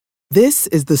This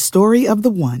is the story of the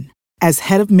one. As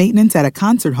head of maintenance at a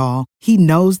concert hall, he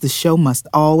knows the show must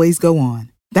always go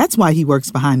on. That's why he works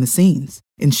behind the scenes,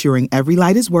 ensuring every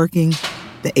light is working,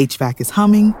 the HVAC is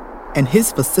humming, and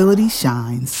his facility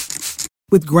shines.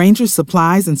 With Grainger's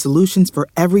supplies and solutions for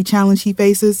every challenge he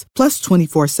faces, plus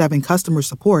 24/7 customer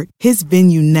support, his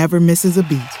venue never misses a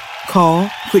beat. Call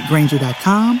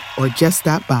quickgrainger.com or just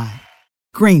stop by.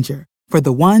 Grainger, for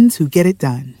the ones who get it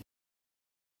done.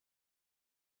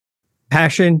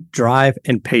 Passion, drive,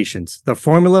 and patience. The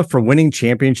formula for winning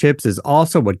championships is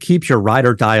also what keeps your ride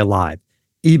or die alive.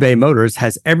 eBay Motors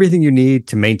has everything you need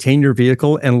to maintain your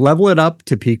vehicle and level it up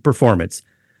to peak performance.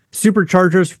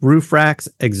 Superchargers, roof racks,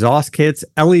 exhaust kits,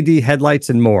 LED headlights,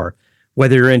 and more.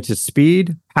 Whether you're into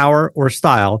speed, power, or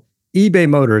style, eBay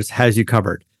Motors has you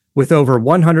covered. With over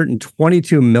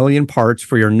 122 million parts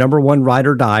for your number one ride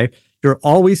or die, you'll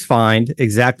always find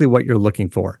exactly what you're looking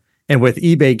for. And with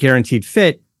eBay Guaranteed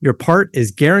Fit, your part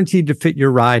is guaranteed to fit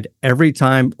your ride every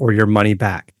time or your money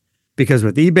back. Because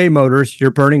with eBay Motors, you're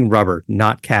burning rubber,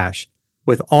 not cash.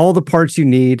 With all the parts you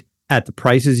need at the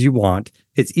prices you want,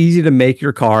 it's easy to make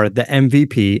your car the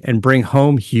MVP and bring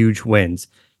home huge wins.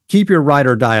 Keep your ride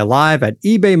or die alive at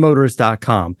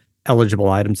ebaymotors.com. Eligible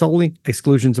items only.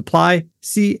 Exclusions apply.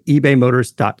 See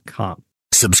ebaymotors.com.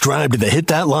 Subscribe to the Hit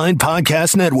That Line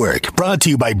Podcast Network, brought to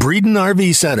you by Breeden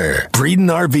RV Center. Breeden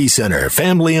RV Center,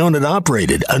 family owned and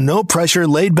operated, a no-pressure,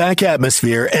 laid-back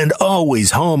atmosphere, and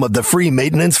always home of the free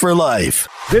maintenance for life.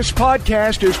 This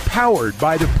podcast is powered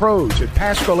by the pros at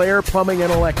Paschal Air Plumbing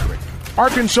and Electric.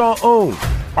 Arkansas owned,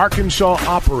 Arkansas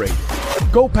operated.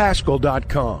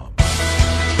 GoPaschal.com.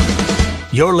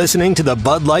 You're listening to the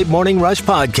Bud Light Morning Rush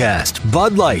Podcast.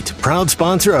 Bud Light, proud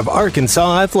sponsor of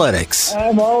Arkansas Athletics.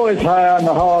 I'm always high on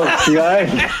the hog,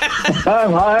 guys.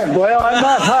 I'm high. Well, I'm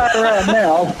not high right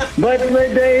now, but the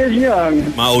day is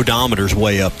young. My odometer's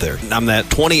way up there. I'm that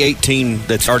 2018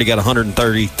 that's already got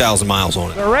 130,000 miles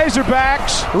on it. The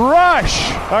Razorbacks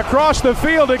rush across the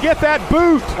field to get that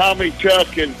boot. Tommy,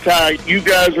 Chuck, and Ty, you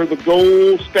guys are the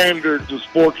gold standards of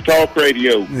sports talk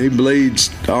radio. He bleeds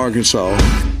Arkansas.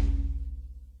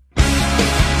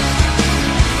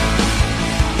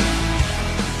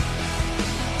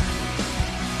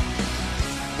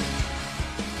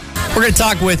 We're going to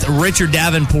talk with Richard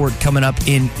Davenport coming up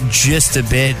in just a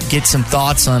bit. Get some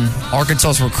thoughts on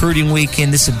Arkansas's recruiting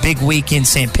weekend. This is a big weekend.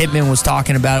 Sam Pittman was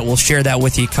talking about it. We'll share that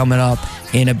with you coming up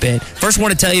in a bit. First, I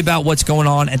want to tell you about what's going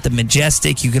on at the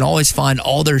Majestic. You can always find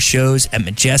all their shows at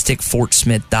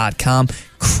majesticfortsmith.com.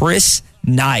 Chris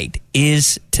Knight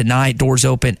is tonight. Doors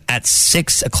open at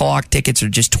 6 o'clock. Tickets are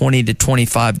just $20 to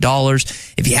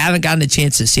 $25. If you haven't gotten a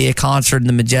chance to see a concert in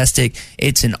the Majestic,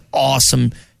 it's an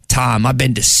awesome time. I've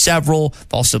been to several.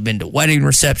 I've also been to wedding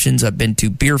receptions. I've been to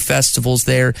beer festivals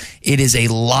there. It is a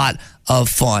lot of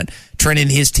fun. Trent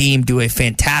and his team do a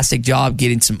fantastic job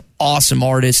getting some awesome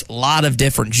artists, a lot of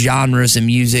different genres of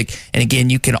music. And again,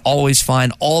 you can always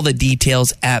find all the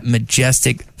details at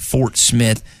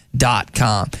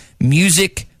majesticfortsmith.com.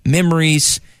 Music,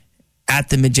 memories at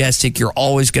the Majestic. You're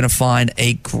always going to find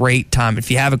a great time. If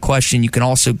you have a question, you can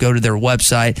also go to their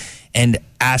website and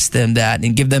ask them that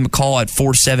and give them a call at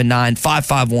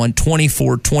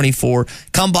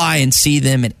 479-551-2424. Come by and see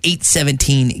them at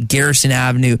 817 Garrison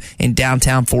Avenue in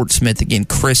downtown Fort Smith. Again,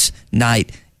 Chris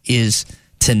Knight is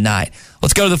tonight.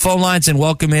 Let's go to the phone lines and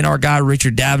welcome in our guy,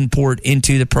 Richard Davenport,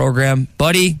 into the program.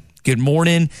 Buddy, good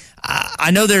morning. I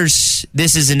know this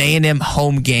is an A&M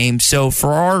home game, so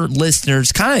for our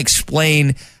listeners, kind of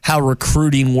explain how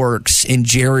recruiting works in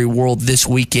Jerry World this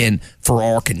weekend for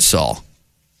Arkansas.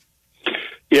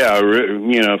 Yeah,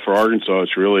 for Arkansas,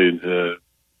 it's really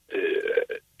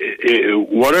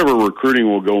whatever recruiting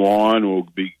will go on will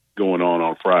be going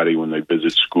on Friday when they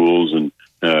visit schools and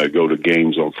go to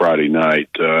games on Friday night.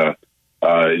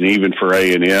 And even for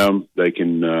A&M, they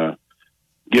can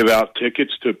give out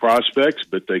tickets to prospects,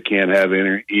 but they can't have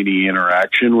any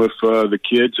interaction with the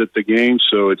kids at the game.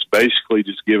 So it's basically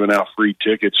just giving out free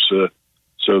tickets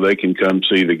so they can come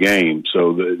see the game.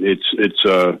 So it's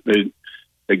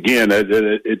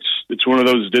one of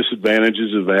those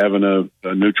disadvantages of having a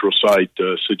neutral site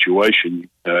situation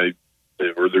where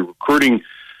the recruiting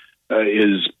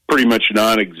is pretty much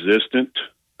non-existent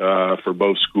for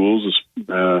both schools,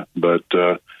 but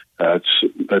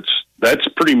that's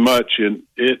pretty much in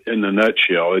the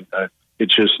nutshell.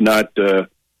 It's just not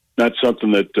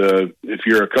something that if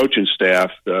you're a coaching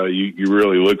staff you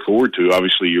really look forward to.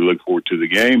 Obviously, you look forward to the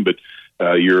game, but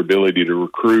your ability to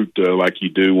recruit like you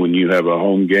do when you have a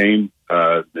home game,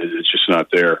 it's just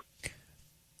not there.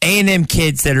 A&M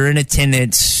kids that are in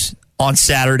attendance on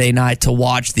Saturday night to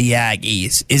watch the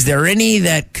Aggies. Is there any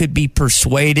that could be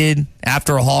persuaded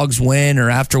after a Hogs win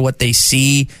or after what they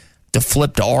see to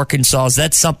flip to Arkansas? Is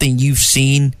that something you've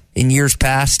seen in years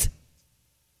past?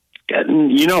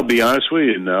 To be honest with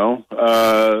you, no.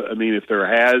 I mean, if there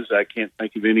has, I can't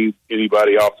think of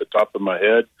anybody off the top of my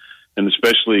head, and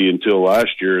especially until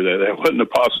last year, that wasn't a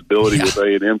possibility with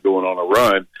A&M going on a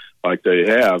run like they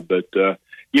have. But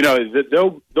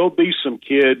there'll be some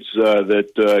kids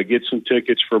that get some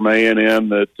tickets from A&M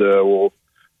that will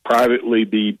privately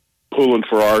be pulling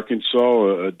for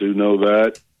Arkansas. I do know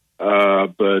that,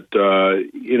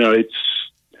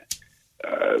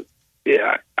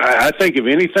 I think if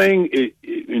anything,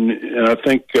 and I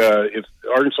think if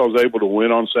Arkansas is able to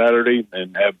win on Saturday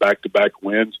and have back-to-back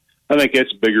wins, I think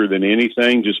that's bigger than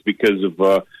anything, just because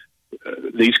of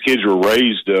these kids were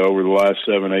raised over the last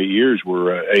 7-8 years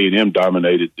where A&M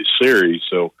dominated the series.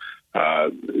 So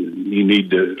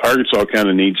Arkansas kind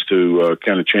of needs to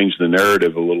change the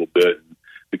narrative a little bit,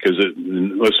 because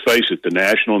let's face it, the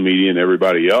national media and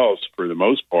everybody else, for the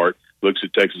most part, looks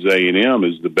at Texas A&M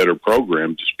as the better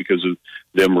program just because of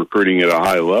them recruiting at a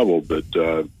high level. But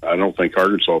I don't think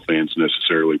Arkansas fans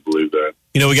necessarily believe that.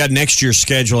 We got next year's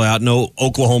schedule out. No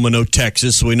Oklahoma, no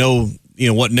Texas. So we know,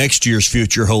 what next year's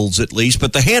future holds at least.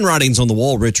 But the handwriting's on the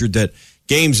wall, Richard, that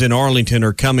games in Arlington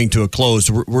are coming to a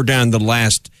close. We're down to the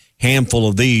last handful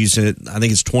of these. I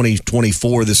think it's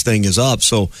 2024 this thing is up.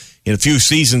 So in a few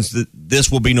seasons,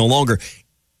 this will be no longer.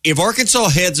 If Arkansas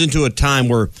heads into a time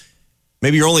where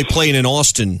maybe you're only playing in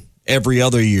Austin every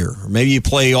other year, or maybe you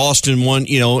play Austin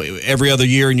every other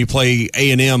year, and you play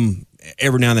A&M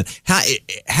every now and then.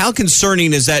 How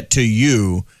concerning is that to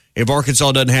you if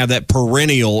Arkansas doesn't have that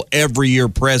perennial every year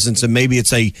presence, and maybe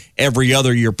it's a every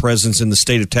other year presence in the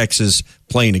state of Texas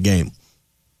playing a game?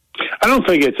 I don't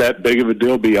think it's that big of a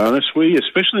deal, to be honest with you,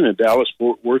 especially in the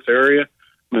Dallas-Fort Worth area.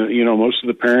 Most of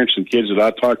the parents and kids that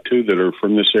I talk to that are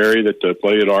from this area that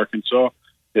play at Arkansas,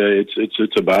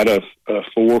 it's about a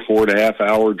 4.5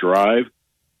 hour drive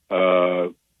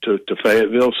to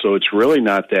Fayetteville, so it's really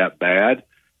not that bad.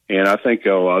 And I think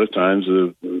a lot of times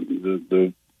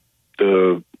the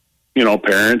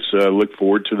parents look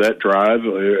forward to that drive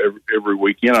every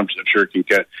weekend. I'm sure it can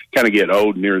kind of get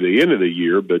old near the end of the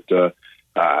year, but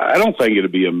I don't think it'll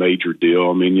be a major deal.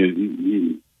 I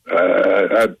mean,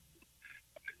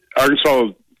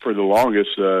 Arkansas for the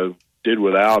longest did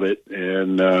without it,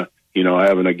 and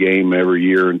having a game every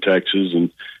year in Texas,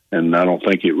 and I don't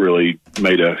think it really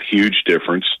made a huge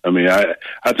difference. I mean, I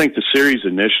think the series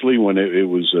initially, when it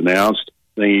was announced,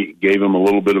 they gave them a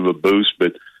little bit of a boost,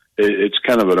 but it's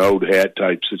kind of an old hat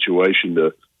type situation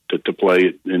to play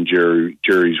it in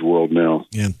Jerry's world now.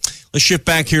 Yeah. Let's shift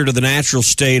back here to the natural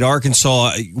state,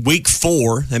 Arkansas. Week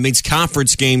 4, that means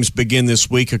conference games begin this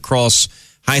week across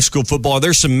high school football.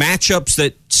 There's some matchups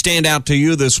that stand out to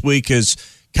you this week as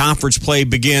conference play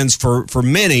begins for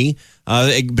many.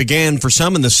 It began for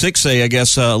some in the 6A, I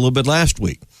guess, a little bit last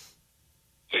week.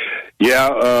 Yeah,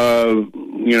 I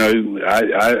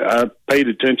paid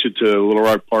attention to Little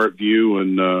Rock Parkview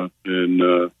and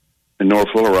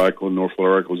North Little Rock when North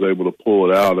Little Rock was able to pull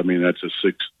it out. I mean, that's a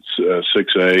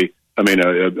 6A. I mean,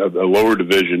 a lower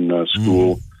division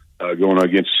school going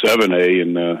against 7A,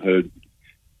 and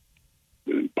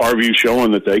Parkview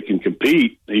showing that they can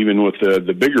compete even with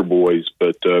the bigger boys.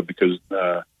 But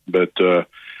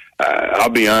I'll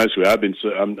be honest with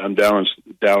you, I'm down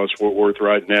in Dallas-Fort Worth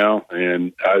right now,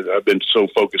 and I've been so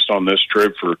focused on this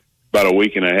trip for about a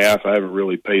week and a half. I haven't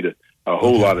really paid a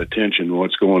whole lot of attention to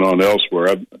what's going on elsewhere.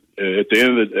 At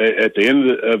the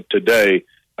end of today,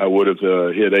 I would have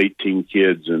hit 18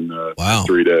 kids in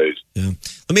 3 days. Yeah.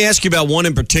 Let me ask you about one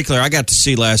in particular I got to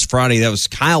see last Friday. That was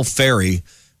Kyle Ferry,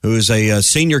 who is a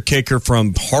senior kicker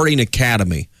from Harding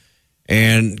Academy,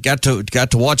 and got to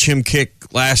watch him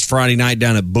kick last Friday night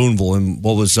down at Boonville in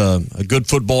what was a good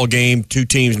football game. Two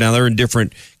teams, now they're in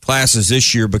different classes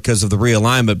this year because of the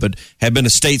realignment, but have been a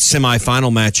state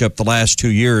semifinal matchup the last 2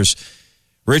 years.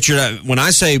 Richard, when I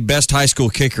say best high school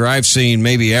kicker I've seen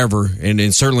maybe ever, and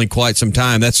in certainly quite some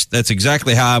time, that's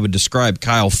exactly how I would describe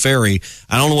Kyle Ferry.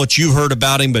 I don't know what you've heard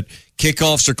about him, but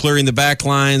kickoffs are clearing the back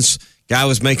lines. Guy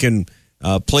was making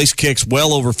place kicks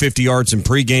well over 50 yards in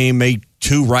pregame, made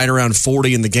 2 right around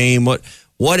 40 in the game. What,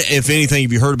 if anything,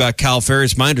 have you heard about Kyle Ferry?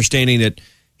 It's my understanding that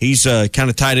he's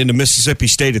kind of tied into Mississippi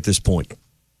State at this point.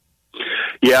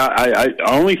 Yeah, I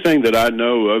only thing that I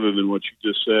know other than what you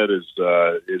just said is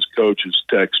his coach has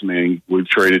texted me. We've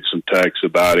traded some texts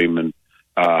about him, and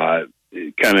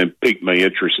it kind of piqued my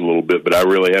interest a little bit, but I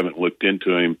really haven't looked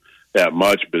into him that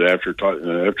much. But after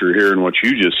hearing what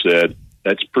you just said,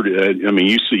 that's pretty. I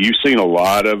mean, you've seen a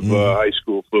lot of high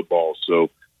school football, so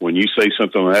when you say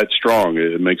something that strong,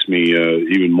 it makes me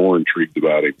even more intrigued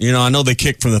about him. I know they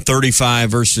kick from the 35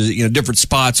 versus different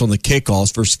spots on the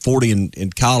kickoffs versus 40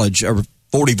 in college, or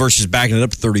 40 versus backing it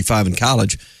up to 35 in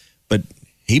college, but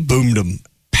he boomed them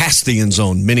past the end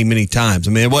zone many, many times.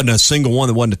 I mean, it wasn't a single one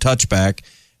that wasn't a touchback.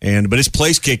 But his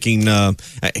place kicking,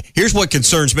 here's what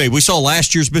concerns me. We saw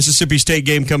last year's Mississippi State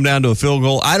game come down to a field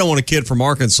goal. I don't want a kid from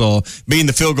Arkansas being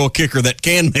the field goal kicker that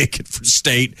can make it for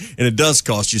state, and it does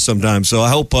cost you sometimes. So I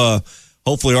hope,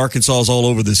 hopefully Arkansas is all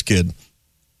over this kid.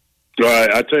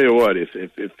 I tell you what,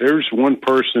 if there's one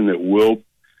person that will,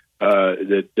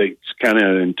 that's kind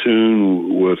of in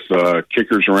tune with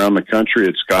kickers around the country,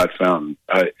 it's Scott Fountain.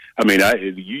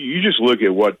 You just look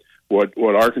at what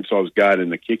Arkansas has got in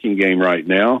the kicking game right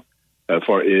now,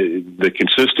 for the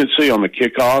consistency on the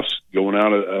kickoffs going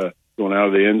out of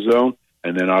the end zone,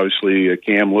 and then obviously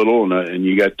Cam Little, and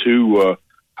you got two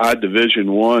high Division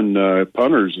I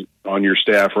punters on your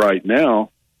staff right now.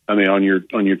 I mean, on your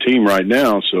team right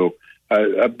now. So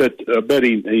I bet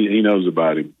he knows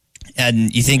about him.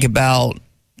 And you think about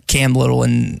Cam Little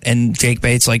and Jake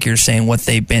Bates, like you're saying,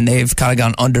 they've kind of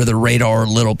gone under the radar a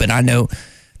little bit. I know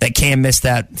that Cam missed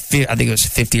that, I think it was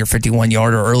 50 or 51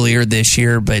 yarder earlier this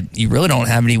year, but you really don't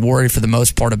have any worry for the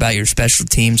most part about your special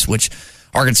teams, which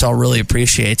Arkansas really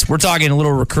appreciates. We're talking a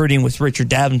little recruiting with Richard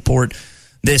Davenport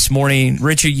this morning.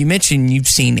 Richard, you mentioned you've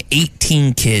seen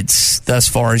 18 kids thus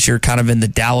far as you're kind of in the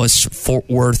Dallas-Fort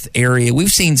Worth area.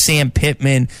 We've seen Sam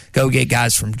Pittman go get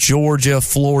guys from Georgia,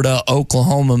 Florida,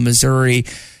 Oklahoma, Missouri.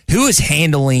 Who is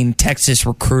handling Texas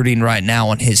recruiting right now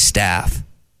on his staff?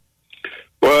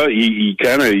 Well,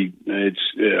 it's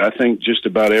I think just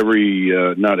about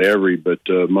not every, but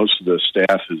most of the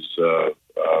staff is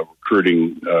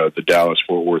recruiting the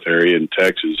Dallas-Fort Worth area in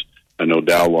Texas. I know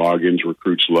Dow Loggins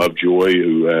recruits Lovejoy,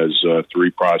 who has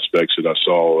 3 prospects that I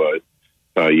saw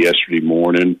yesterday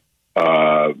morning.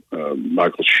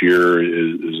 Michael Shear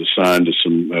is assigned to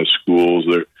some schools.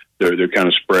 They're kind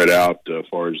of spread out as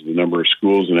far as the number of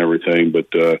schools and everything,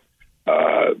 but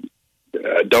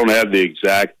I don't have the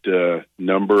exact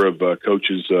number of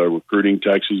coaches recruiting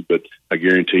Texas, but I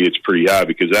guarantee it's pretty high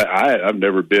because I've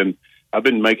been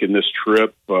making this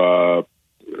trip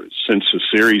since the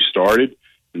series started,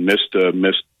 and missed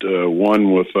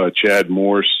one with Chad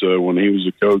Morse when he was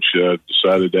a coach.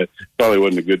 Decided that probably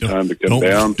wasn't a good time to come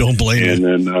down. Don't blame him.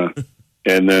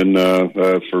 And then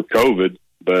for COVID,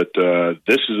 but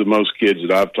this is the most kids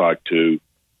that I've talked to.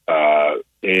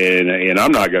 And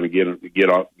I'm not going to get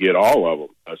all of them.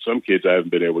 Some kids I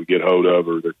haven't been able to get hold of,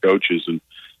 or their coaches, and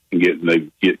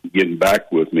getting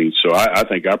back with me. So I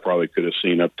think I probably could have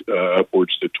seen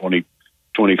upwards to 20,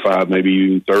 25, maybe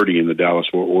even 30 in the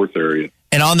Dallas-Fort Worth area.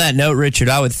 And on that note, Richard,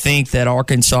 I would think that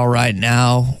Arkansas right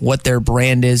now, what their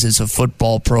brand is as a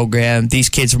football program, these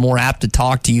kids are more apt to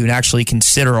talk to you and actually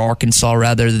consider Arkansas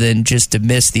rather than just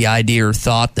dismiss the idea or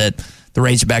thought that the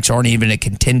Razorbacks aren't even a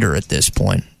contender at this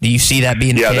point. Do you see that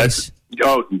being the case?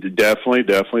 Definitely.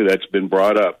 That's been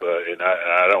brought up, and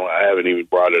I haven't even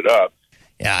brought it up.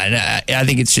 Yeah, and I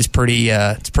think it's just pretty.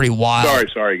 It's pretty wild.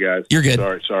 Sorry, guys. You're good.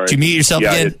 Sorry. Did you mute yourself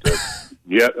again?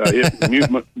 I hit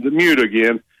the mute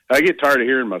again. I get tired of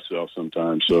hearing myself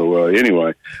sometimes. So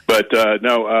anyway, but that's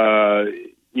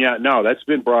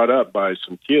been brought up by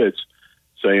some kids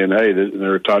saying, "Hey,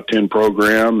 they're a top 10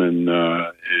 program," and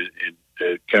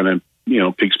it kind of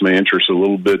piques my interest a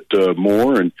little bit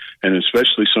more, and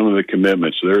especially some of the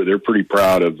commitments. They're pretty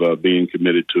proud of being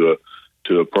committed to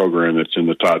a program that's in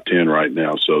the top 10 right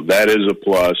now. So that is a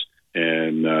plus.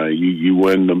 And you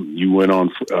win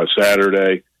on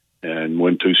Saturday and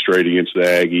win 2 straight against the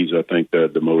Aggies. I think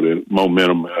that the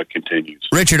momentum continues.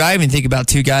 Richard, I even think about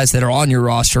 2 guys that are on your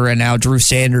roster right now, Drew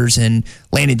Sanders and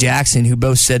Landon Jackson, who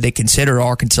both said they consider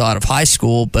Arkansas out of high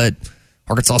school, but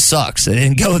Arkansas sucks. They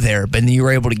didn't go there, but you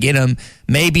were able to get them.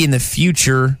 Maybe in the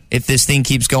future, if this thing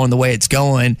keeps going the way it's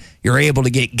going, you're able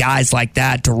to get guys like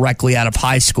that directly out of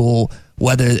high school,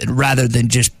 rather than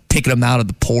just picking them out of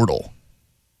the portal.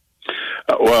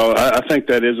 Well, I think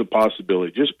that is a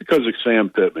possibility. Just because of Sam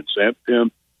Pittman.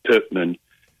 Sam Pittman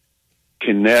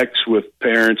connects with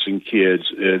parents and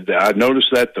kids. I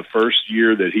noticed that the first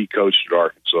year that he coached at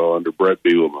Arkansas under Brett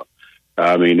Bielema.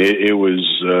 I mean, it was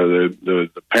the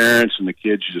parents and the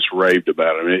kids just raved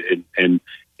about him. And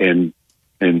in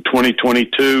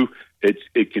 2022,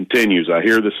 it continues. I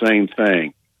hear the same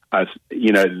thing.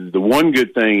 The one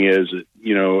good thing is,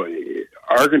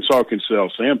 Arkansas can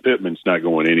sell. Sam Pittman's not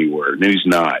going anywhere, and he's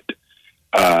not.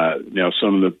 Now,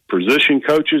 some of the position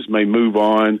coaches may move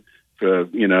on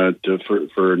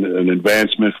for an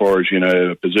advancement. As far as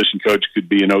a position coach could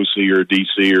be an OC or a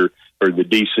DC, or the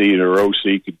DC or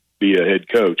OC could be a head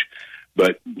coach.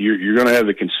 But you're going to have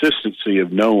the consistency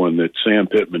of knowing that Sam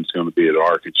Pittman's going to be at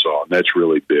Arkansas, and that's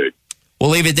really big. We'll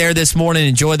leave it there this morning.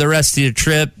 Enjoy the rest of your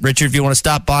trip. Richard, if you want to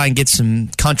stop by and get some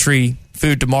country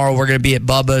food tomorrow, we're going to be at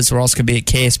Bubba's. We're also going to be at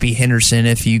KSP Henderson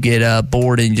if you get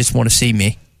bored and you just want to see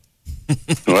me.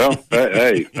 Well,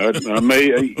 hey,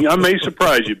 I may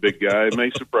surprise you, big guy. I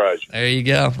may surprise you. There you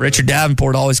go. Richard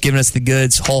Davenport always giving us the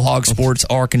goods. Whole Hog Sports,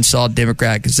 Arkansas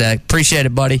Democrat Gazette. Appreciate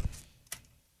it, buddy.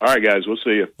 All right, guys. We'll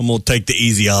see you. I'm going to take the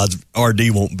easy odds.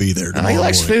 RD won't be there tomorrow. He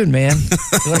likes food, man.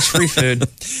 He likes free food.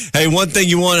 Hey, one thing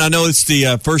you want, I know it's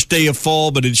the first day of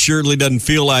fall, but it surely doesn't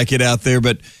feel like it out there.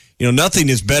 But, nothing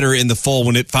is better in the fall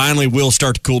when it finally will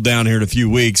start to cool down here in a few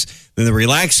weeks than the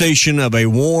relaxation of a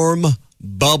warm,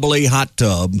 bubbly hot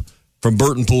tub from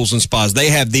Burton Pools and Spas.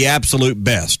 They have the absolute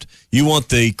best. You want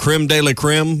the creme de la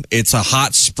creme? It's a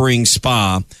hot spring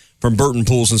spa from Burton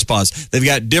Pools and Spas. They've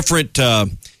got different,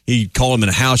 you call them in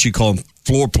a house, you call them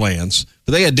floor plans,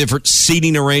 but they got different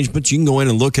seating arrangements. You can go in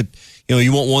and look at,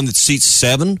 you want one that seats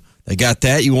 7. They got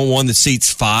that. You want one that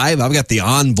seats 5. I've got the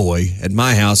Envoy at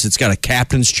my house. It's got a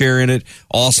captain's chair in it.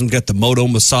 Awesome. Got the Moto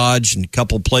massage in a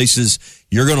couple places.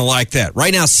 You're going to like that.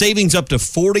 Right now, savings up to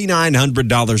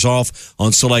 $4,900 off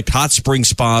on select hot spring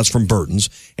spas from Burton's,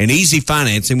 and easy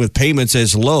financing with payments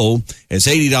as low as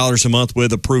 $80 a month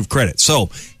with approved credit.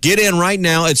 So get in right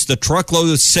now. It's the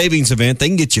Truckload Savings event. They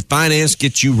can get you financed,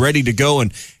 get you ready to go,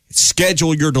 and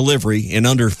schedule your delivery in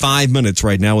under 5 minutes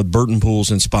right now with Burton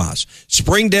Pools and Spas.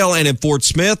 Springdale and in Fort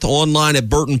Smith, online at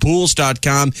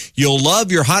burtonpools.com. You'll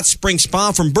love your hot spring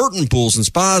spa from Burton Pools and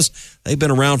Spas. They've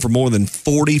been around for more than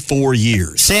 44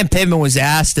 years. Sam Pittman was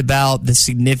asked about the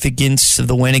significance of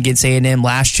the win against A&M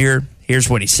last year. Here's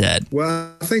what he said.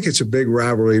 Well, I think it's a big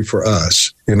rivalry for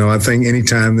us. I think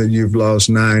anytime that you've lost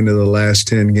 9 of the last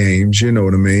 10 games, you know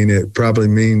what I mean, it probably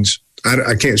means –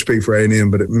 I can't speak for A&M,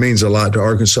 but it means a lot to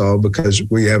Arkansas because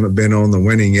we haven't been on the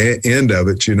winning end of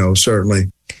it,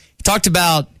 certainly. He talked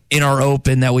about in our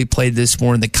open that we played this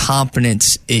morning, the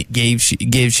confidence it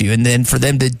gives you. And then for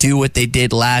them to do what they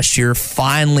did last year,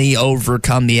 finally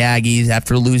overcome the Aggies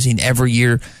after losing every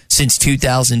year since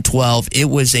 2012, it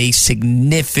was a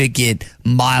significant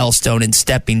milestone and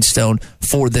stepping stone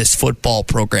for this football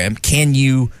program. Can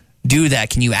you do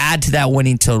that? Can you add to that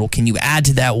winning total? Can you add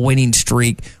to that winning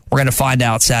streak? We're going to find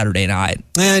out Saturday night.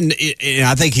 And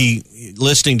I think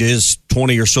listening to his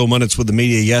 20 or so minutes with the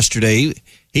media yesterday,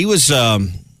 he was, I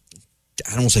don't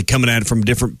want to say coming at it from a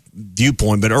different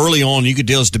viewpoint, but early on you could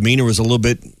tell his demeanor was a little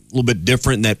bit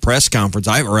different in that press conference,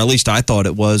 or at least I thought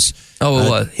it was.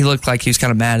 He looked like he was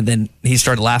kind of mad, and then he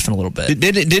started laughing a little bit.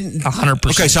 Didn't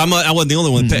 100%. Okay, so I wasn't the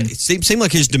only one. Mm-hmm. It seemed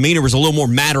like his demeanor was a little more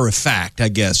matter of fact, I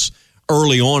guess,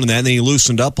 early on in that, and then he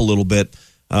loosened up a little bit.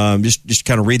 Just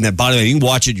kind of reading that body. You can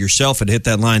watch it yourself at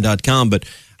hitthatline.com, but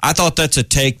I thought that's a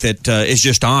take that is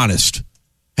just honest.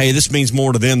 Hey, this means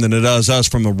more to them than it does us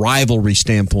from a rivalry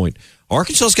standpoint.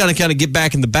 Arkansas's got to kind of get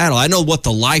back in the battle. I know what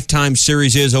the lifetime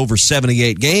series is over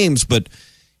 78 games, but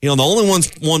the only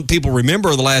one people remember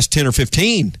are the last 10 or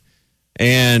 15.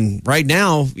 And right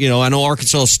now, I know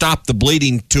Arkansas stopped the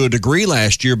bleeding to a degree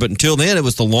last year, but until then, it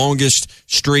was the longest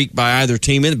streak by either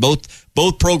team. And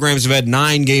both programs have had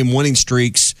 9-game winning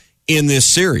streaks in this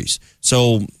series.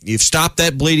 So you've stopped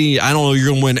that bleeding. I don't know, you're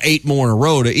going to win 8 more in a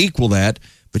row to equal that,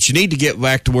 but you need to get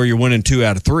back to where you're winning 2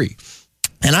 out of 3.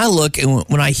 And I look, and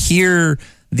when I hear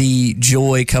the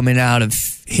joy coming out of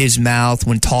his mouth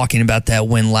when talking about that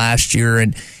win last year,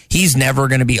 and he's never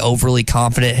going to be overly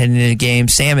confident heading into a game.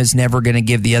 Sam is never going to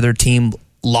give the other team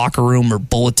locker room or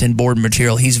bulletin board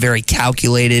material. He's very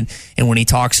calculated, and when he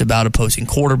talks about opposing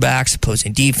quarterbacks,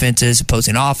 opposing defenses,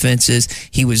 opposing offenses,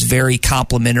 he was very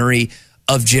complimentary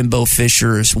of Jimbo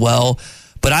Fisher as well.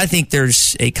 But I think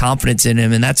there's a confidence in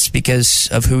him, and that's because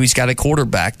of who he's got at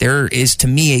quarterback. There is, to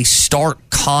me, a stark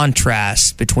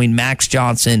contrast between Max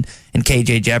Johnson and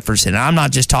KJ Jefferson. I'm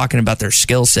not just talking about their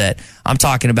skill set. I'm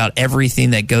talking about everything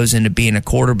that goes into being a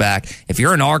quarterback. If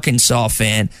you're an Arkansas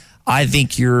fan, I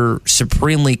think you're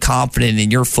supremely confident in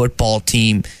your football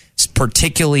team,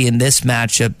 particularly in this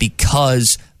matchup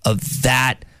because of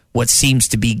that, what seems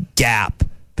to be gap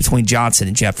between Johnson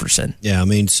and Jefferson. Yeah,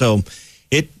 so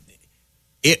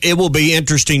it will be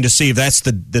interesting to see if that's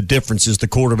the difference is the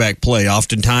quarterback play.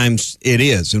 Oftentimes it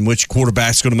is, in which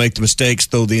quarterback's going to make the mistakes,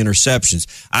 throw the interceptions.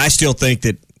 I still think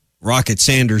that Rocket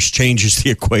Sanders changes the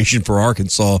equation for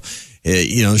Arkansas.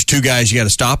 There's 2 guys you got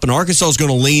to stop, and Arkansas is going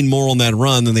to lean more on that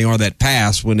run than they are that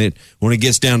pass when it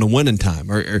gets down to winning time.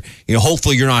 Or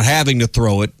hopefully you're not having to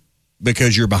throw it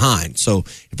because you're behind. So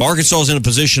if Arkansas is in a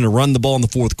position to run the ball in the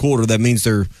fourth quarter, that means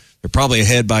they're probably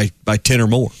ahead by 10 or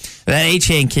more. That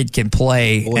Achane kid can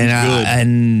play, Boy,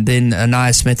 and then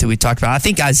Aniyah Smith that we talked about. I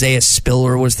think Isaiah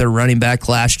Spiller was their running back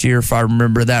last year, if I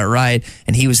remember that right,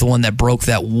 and he was the one that broke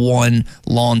that one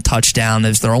long touchdown. It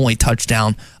was their only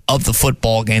touchdown of the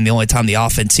football game, the only time the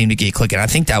offense seemed to get clicking. I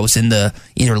think that was in the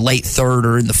either late third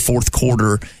or in the fourth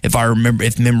quarter,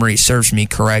 if memory serves me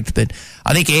correct. But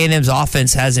I think A&M's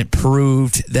offense hasn't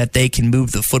proved that they can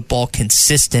move the football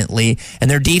consistently, and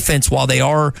their defense, while they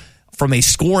are from a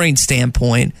scoring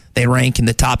standpoint, they rank in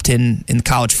the top 10 in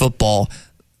college football.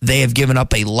 They have given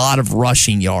up a lot of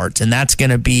rushing yards, and that's going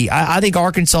to be, I think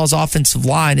Arkansas's offensive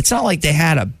line, it's not like they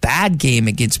had a bad game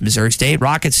against Missouri State.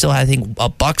 Rockets still had, I think,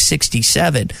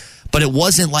 $167, but it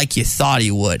wasn't like you thought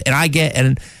he would.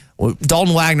 And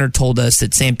Dalton Wagner told us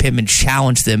that Sam Pittman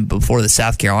challenged them before the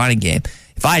South Carolina game.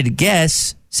 If I had to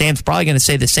guess, Sam's probably going to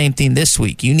say the same thing this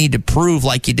week. You need to prove,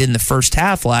 like you did in the first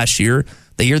half last year,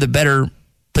 that you're the better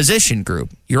position group,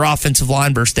 your offensive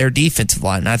line versus their defensive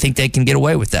line. And I think they can get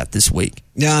away with that this week.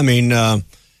 Yeah, I mean,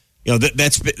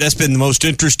 that's been the most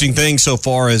interesting thing so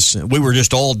far. Is we were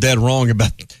just all dead wrong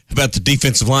about the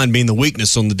defensive line being the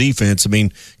weakness on the defense. I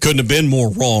mean, couldn't have been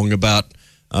more wrong about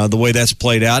the way that's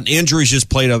played out. Injuries just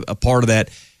played a part of that.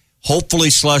 Hopefully,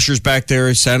 Slusher's back there.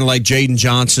 It sounded like Jaden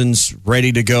Johnson's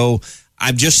ready to go.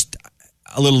 I'm just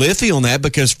a little iffy on that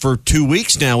because for 2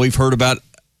 weeks now we've heard about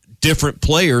different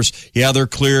players. Yeah, they're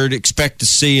cleared. Expect to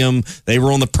see them. They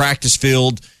were on the practice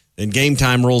field. Then game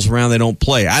time rolls around, they don't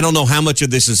play. I don't know how much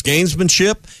of this is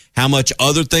gamesmanship, how much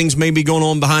other things may be going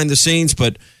on behind the scenes,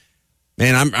 but,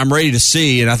 man, I'm ready to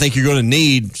see, and I think you're going to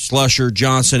need Slusher,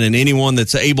 Johnson, and anyone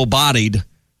that's able-bodied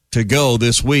to go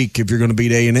this week if you're going to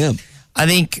beat A&M. I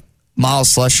think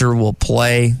Miles Slusher will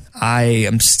play.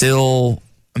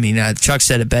 Chuck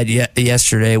said it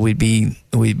yesterday. We'd been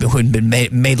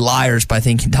made liars by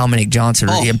thinking Dominique Johnson.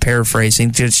 I'm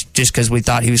paraphrasing, just because we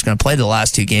thought he was going to play the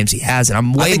last two games. He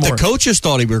hasn't. I think the coaches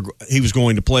thought he was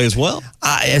going to play as well.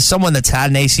 As someone that's had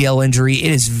an ACL injury,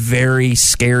 it is very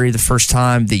scary the first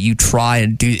time that you try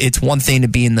and do. It's one thing to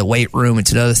be in the weight room.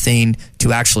 It's another thing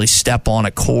to actually step on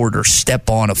a court or step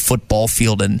on a football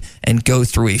field and go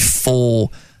through a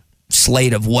full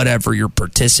slate of whatever you're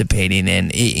participating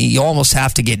in. You almost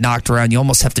have to get knocked around. You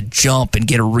almost have to jump and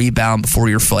get a rebound before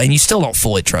you're full, and you still don't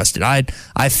fully trust it.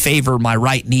 I favor my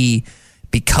right knee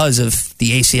because of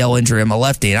the ACL injury on my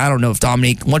left knee. And I don't know if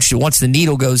Dominique, once the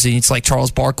needle goes in, it's like Charles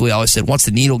Barkley always said, once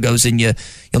the needle goes in, you'll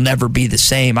never be the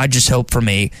same. I just hope from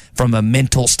a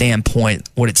mental standpoint,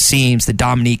 what it seems that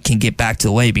Dominique can get back to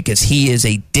the way, because he is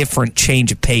a different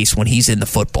change of pace when he's in the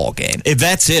football game. If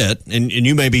that's it, and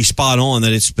you may be spot on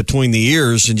that it's between the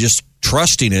ears and just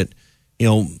trusting it,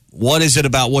 what is it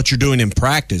about what you're doing in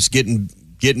practice, getting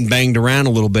banged around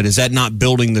a little bit? Is that not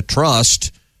building the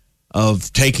trust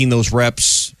of taking those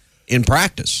reps in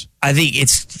practice? I think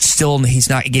it's still, he's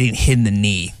not getting hit in the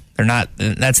knee. They're not.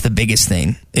 That's the biggest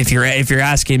thing. If you're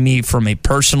asking me from a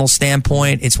personal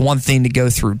standpoint, it's one thing to go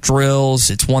through drills.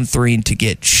 It's one thing to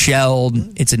get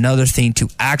shelled. It's another thing to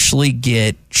actually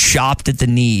get chopped at the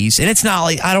knees. And it's not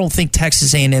like, I don't think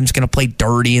Texas A&M is going to play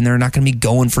dirty and they're not going to be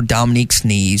going for Dominique's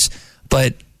knees.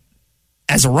 But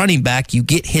as a running back, you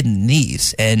get hit in the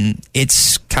knees, and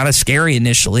it's kind of scary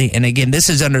initially. And again, this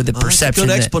is under the perception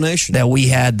that we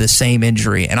had the same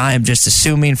injury. And I am just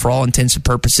assuming, for all intents and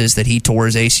purposes, that he tore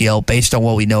his ACL based on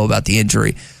what we know about the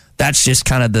injury. That's just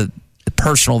kind of the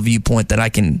personal viewpoint that I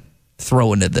can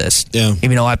throw into this. Yeah.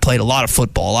 Even though I played a lot of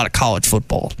football, a lot of college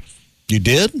football. You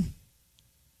did?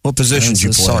 What position did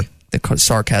you play? The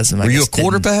sarcasm. Were you a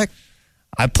quarterback?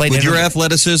 I played with your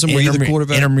athleticism. Were you the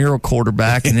quarterback? Intramural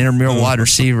quarterback and intramural wide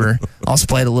receiver. Also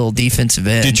played a little defensive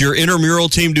end. Did your intramural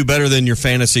team do better than your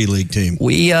fantasy league team?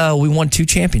 We won 2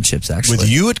 championships, actually. With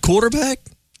you at quarterback?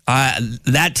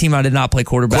 That team I did not play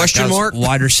quarterback. Question mark?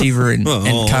 Wide receiver and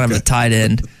kind of a tight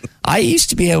end. I used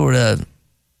to be able to.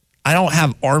 I don't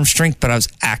have arm strength, but I was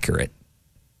accurate.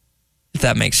 If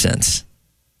that makes sense.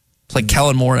 It's like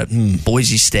Kellen Moore at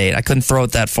Boise State. I couldn't throw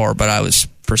it that far, but I was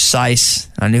precise.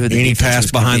 I knew who the defense pass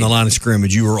was behind the line of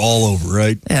scrimmage. You were all over,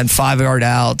 right? And 5-yard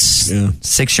outs,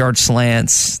 6-yard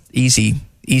slants, easy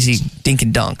dink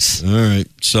and dunks. All right.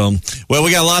 So, well,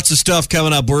 we got lots of stuff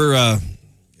coming up. We're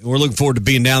looking forward to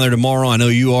being down there tomorrow. I know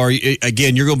you are.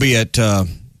 Again, you're going to be at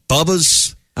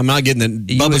Bubba's I'm not getting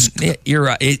the Bubba's. You're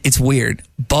right. It's weird.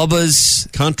 Bubba's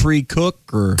Country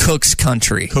Cook or Cook's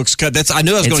Country. Cook's Cut. I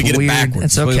knew I was going to get it backwards.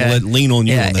 It's okay. Lean on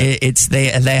you on that. It's they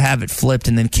have it flipped,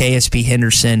 and then KSP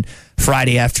Henderson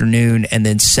Friday afternoon, and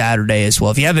then Saturday as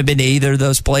well. If you haven't been to either of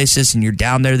those places and you're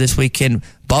down there this weekend,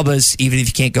 Bubba's, even if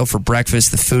you can't go for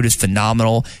breakfast, the food is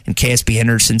phenomenal. And KSP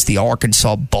Henderson's the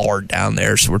Arkansas bar down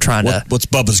there, so we're trying to. What's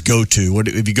Bubba's go-to?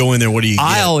 If you go in there, what do you get?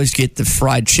 I always get the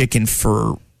fried chicken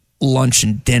for lunch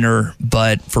and dinner,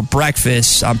 but for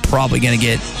breakfast, I'm probably going to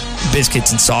get biscuits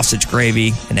and sausage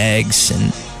gravy and eggs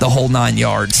and the whole 9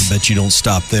 yards. I bet you don't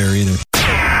stop there either.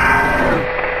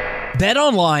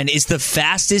 BetOnline is the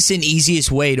fastest and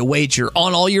easiest way to wager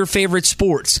on all your favorite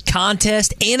sports,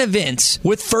 contests, and events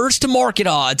with first-to-market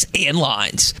odds and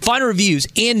lines. Find reviews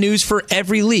and news for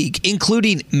every league,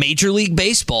 including Major League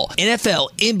Baseball, NFL,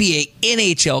 NBA,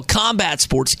 NHL, combat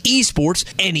sports, esports,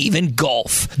 and even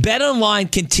golf.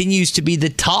 BetOnline continues to be the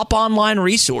top online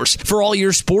resource for all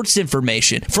your sports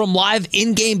information, from live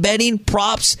in-game betting,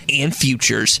 props, and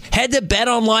futures. Head to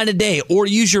BetOnline today or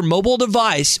use your mobile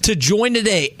device to join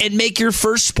today and make your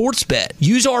first sports bet.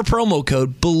 Use our promo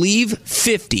code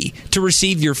BELIEVE50 to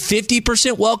receive your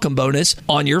 50% welcome bonus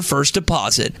on your first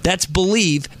deposit. That's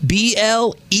BELIEVE,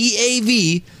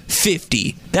 BLEAV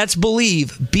 50. That's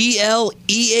BELIEVE,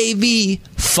 BLEAV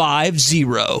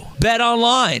 50. Bet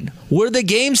online, where the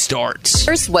game starts.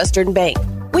 First Western Bank.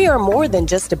 We are more than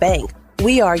just a bank.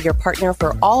 We are your partner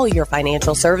for all your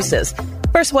financial services.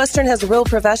 First Western has real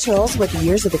professionals with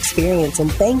years of experience in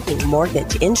banking,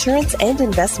 mortgage, insurance, and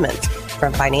investments.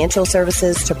 From financial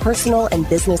services to personal and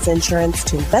business insurance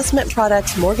to investment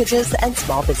products, mortgages, and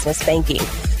small business banking.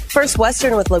 First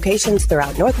Western with locations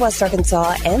throughout Northwest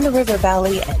Arkansas and the River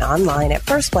Valley and online at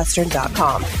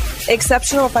firstwestern.com.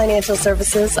 Exceptional financial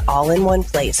services all in one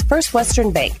place. First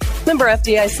Western Bank. Member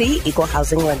FDIC, Equal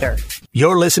Housing Lender.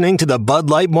 You're listening to the Bud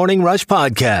Light Morning Rush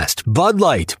Podcast. Bud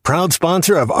Light, proud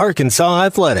sponsor of Arkansas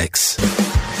Athletics.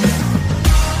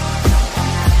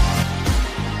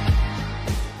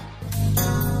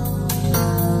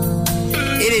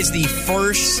 It is the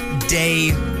first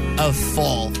day of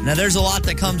fall. Now, there's a lot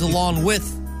that comes along with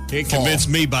Can't fall. convince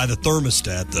me by the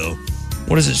thermostat, though.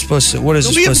 What is it supposed to? What is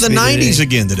it It'll be up supposed to to the be 90s today?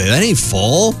 again today. That ain't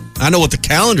fall. I know what the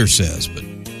calendar says, but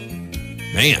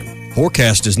man,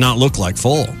 forecast does not look like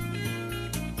fall.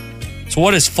 So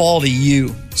what is fall to you?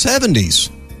 70s.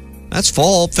 That's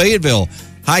fall. Fayetteville.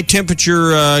 High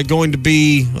temperature going to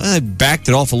be, backed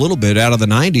it off a little bit out of the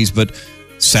 90s, but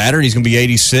Saturday's going to be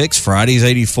 86. Friday's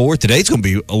 84. Today's going to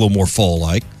be a little more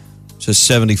fall-like. It says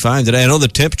 75 today. I know the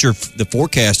temperature, the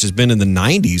forecast has been in the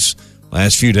 90s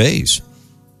last few days.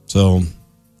 So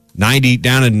 90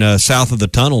 down in south of the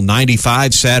tunnel,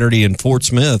 95 Saturday in Fort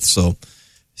Smith. So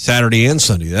Saturday and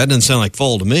Sunday. That doesn't sound like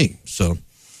fall to me. So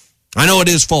I know it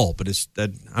is fall, but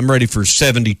I'm ready for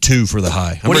 72 for the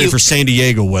high. I'm ready for San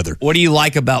Diego weather. What do you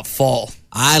like about fall?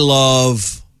 I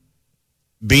love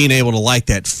being able to light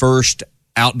that first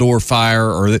outdoor fire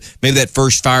or maybe that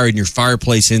first fire in your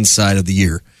fireplace inside of the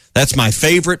year. That's my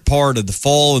favorite part of the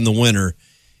fall and the winter.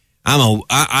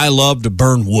 I love to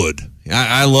burn wood.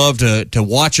 I love to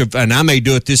watch and I may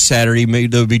do it this Saturday. Maybe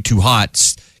it'll be too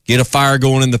hot. Get a fire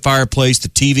going in the fireplace, the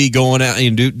TV going out,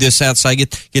 and do this outside.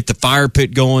 Get the fire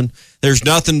pit going. There's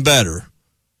nothing better,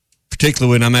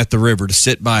 particularly when I'm at the river, to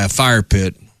sit by a fire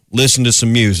pit, listen to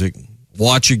some music,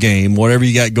 watch a game, whatever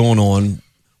you got going on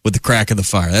with the crack of the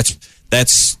fire.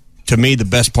 That's to me the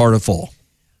best part of fall.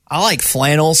 I like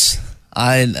flannels.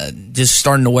 I just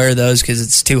starting to wear those because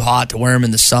it's too hot to wear them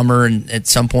in the summer and at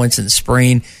some points in the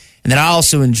spring. And then I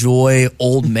also enjoy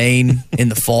Old Main in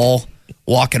the fall,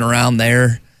 walking around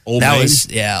there. Old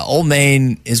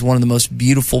Main is one of the most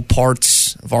beautiful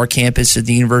parts of our campus at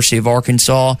the University of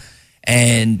Arkansas.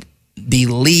 And the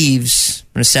leaves,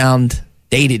 I'm going to sound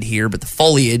dated here, but the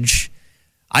foliage,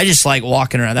 I just like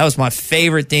walking around. That was my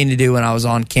favorite thing to do when I was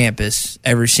on campus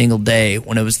every single day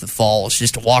when it was the fall. It's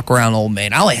just to walk around Old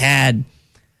Main. I only had,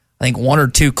 I think, 1 or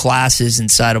 2 classes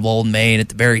inside of Old Main at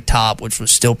the very top, which was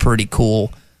still pretty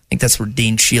cool. I think that's where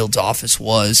Dean Shields' office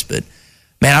was. But,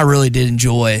 man, I really did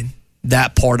enjoy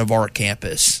that part of our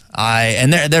campus.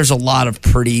 There's a lot of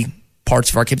pretty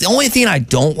parts of our campus. The only thing I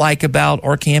don't like about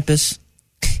our campus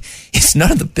is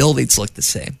none of the buildings look the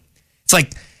same. It's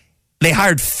like they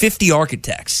hired 50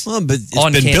 architects. Well, but it's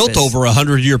on been campus. built over a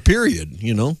 100-year period,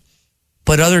 you know.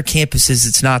 But other campuses,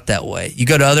 it's not that way. You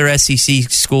go to other SEC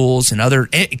schools and other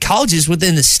colleges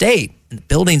within the state, and the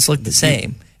buildings look the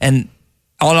same. And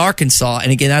on Arkansas,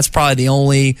 and again, that's probably the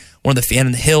only one of the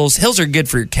and the hills. Hills are good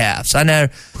for your calves. I know.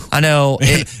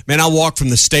 Man, I walked from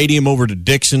the stadium over to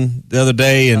Dixon the other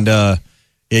day, and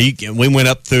Yeah, we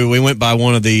went by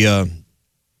one of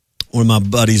my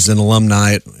buddies, an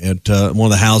alumni at one of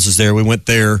the houses there. We went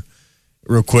there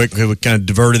real quick. We kind of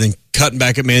diverted and cutting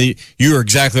back at me. You are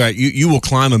exactly right. You will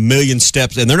climb 1,000,000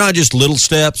 steps, and they're not just little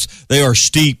steps. They are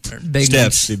steep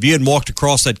steps. If you hadn't walked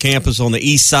across that campus on the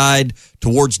east side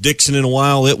towards Dixon in a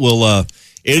while, it'll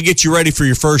get you ready for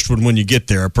your first one when you get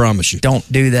there. I promise you. Don't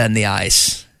do that in the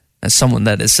ice. As someone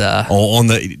that is ice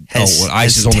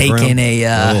is on the ground.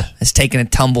 Has taken a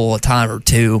tumble a time or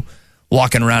two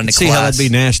walking around the class. See how that'd be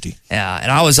nasty. Yeah,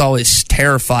 and I was always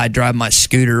terrified driving my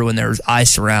scooter when there was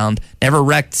ice around. Never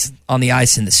wrecked on the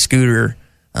ice in the scooter,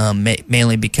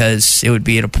 mainly because it would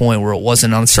be at a point where it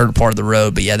wasn't on a certain part of the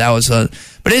road. But yeah,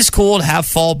 but it is cool to have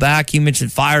fall back. You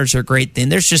mentioned fires are a great thing.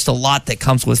 There's just a lot that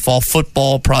comes with fall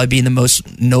football, probably being the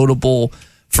most notable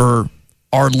for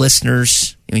our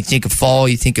listeners. When you think of fall,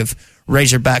 you think of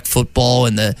Razorback football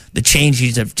and the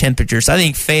changes of temperatures. I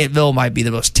think Fayetteville might be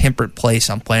the most temperate place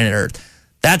on planet Earth.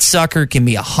 That sucker can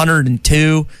be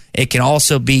 102. It can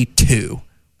also be 2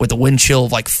 with a wind chill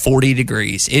of like 40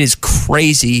 degrees. It is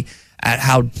crazy at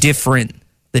how different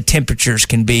the temperatures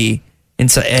can be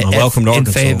welcome to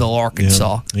Arkansas. Fayetteville,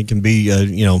 Arkansas. Yeah, it can be,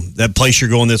 that place you're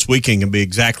going this weekend can be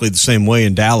exactly the same way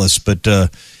in Dallas. But,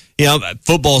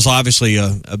 football is obviously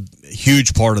a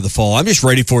huge part of the fall. I'm just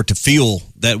ready for it to feel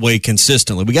that way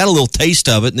consistently. We got a little taste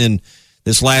of it, and then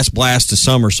this last blast of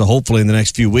summer, so hopefully in the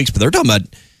next few weeks. But they're talking about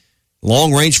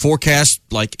long-range forecast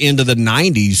like into the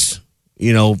 90s,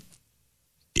 into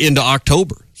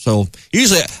October. So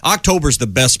usually October is the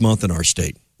best month in our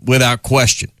state, without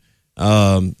question.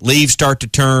 Leaves start to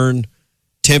turn,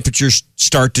 temperatures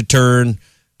start to turn.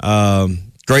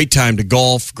 Great time to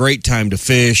golf, great time to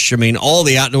fish. I mean, all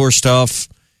the outdoor stuff.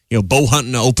 Bow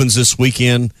hunting opens this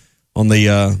weekend on the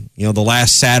the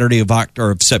last Saturday of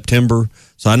September.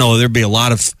 So I know there'll be a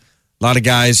lot of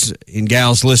guys and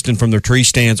gals listening from their tree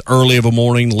stands early of a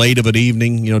morning, late of an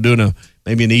evening. Doing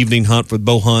maybe an evening hunt with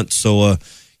bow hunts. So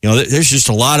there's just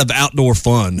a lot of outdoor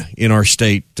fun in our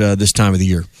state this time of the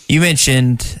year. You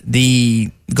mentioned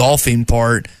the golfing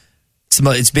part.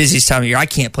 It's busiest time of year. I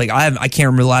can't play. I can't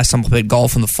remember the last time I played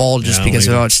golf in the fall just because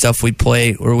of how much stuff we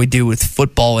play or we do with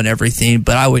football and everything.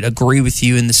 But I would agree with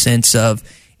you in the sense of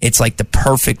it's like the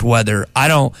perfect weather.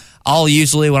 I'll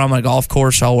usually, when I'm on a golf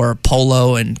course, I'll wear a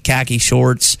polo and khaki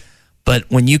shorts. But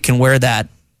when you can wear that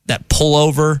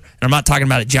pullover, and I'm not talking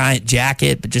about a giant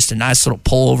jacket, but just a nice little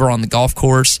pullover on the golf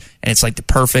course, and it's like the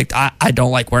perfect. I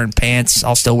don't like wearing pants.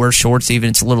 I'll still wear shorts even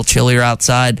if it's a little chillier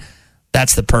outside.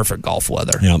 That's the perfect golf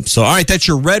weather. Yeah. So, all right, that's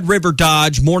your Red River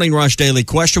Dodge Morning Rush Daily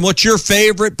question. What's your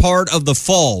favorite part of the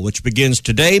fall, which begins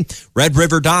today? Red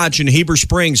River Dodge in Heber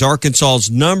Springs, Arkansas's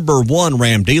 #1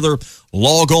 Ram dealer.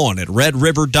 Log on at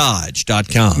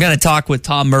redriverdodge.com. I'm going to talk with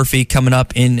Tom Murphy coming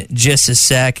up in just a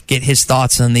sec, get his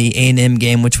thoughts on the A&M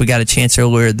game, which we got a chance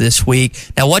earlier this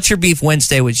week. Now, What's Your Beef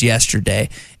Wednesday was yesterday,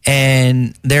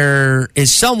 and there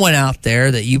is someone out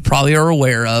there that you probably are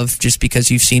aware of just because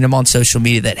you've seen him on social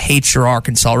media that hates your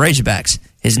Arkansas Razorbacks.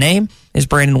 His name is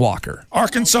Brandon Walker.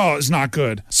 Arkansas is not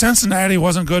good. Cincinnati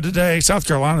wasn't good today. South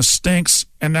Carolina stinks.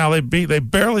 And now they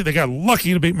got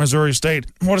lucky to beat Missouri State.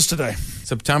 What is today?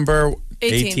 September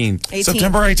 18th.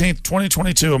 September 18th,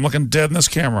 2022. I'm looking dead in this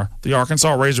camera. The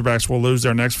Arkansas Razorbacks will lose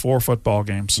their next 4 football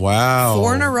games. Wow.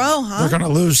 4 in a row, huh? They're going to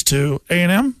lose to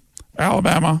A&M,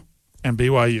 Alabama, and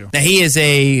BYU. Now, he is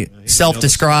a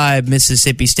self-described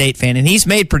Mississippi State fan, and he's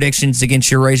made predictions against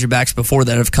your Razorbacks before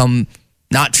that have come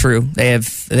not true. They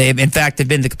have in fact have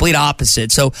been the complete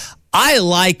opposite. So I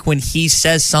like when he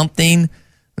says something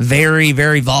very,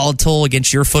 very volatile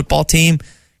against your football team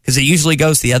because it usually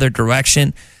goes the other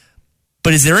direction.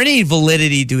 But is there any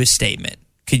validity to his statement?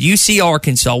 Could you see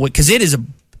Arkansas? Because it is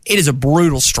a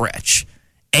brutal stretch.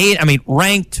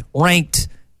 Ranked,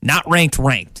 not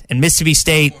ranked, and Mississippi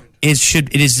State is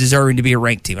deserving to be a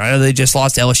ranked team. I know they just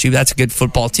lost to LSU. That's a good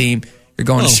football team. You're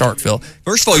going to Starkville.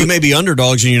 First of all, you may be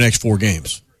underdogs in your next 4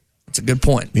 games. That's a good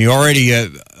point. You're already a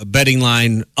betting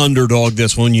line underdog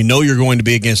this one. You know you're going to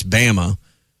be against Bama.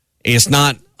 It's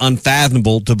not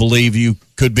unfathomable to believe you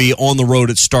could be on the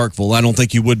road at Starkville. I don't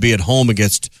think you would be at home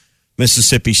against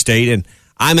Mississippi State. And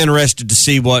I'm interested to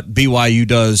see what BYU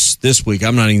does this week. I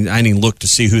didn't even look to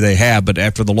see who they have, but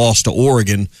after the loss to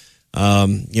Oregon,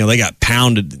 they got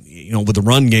pounded, with the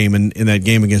run game in that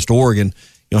game against Oregon.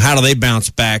 How do they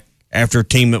bounce back after a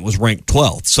team that was ranked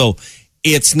 12th? So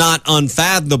it's not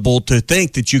unfathomable to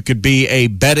think that you could be a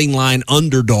betting line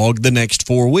underdog the next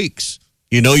 4 weeks.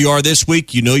 You are this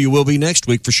week. You will be next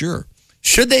week for sure.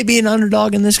 Should they be an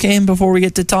underdog in this game before we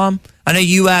get to Tom? I know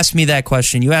you asked me that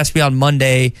question. You asked me on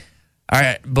Monday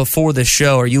before the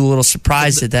show. Are you a little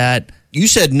surprised at that? You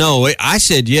said no. I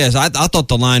said yes. I thought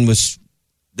the line was.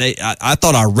 I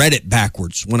thought I read it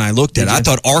backwards when I looked at it. I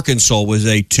thought Arkansas was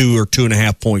a 2 or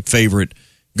 2.5 point favorite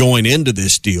going into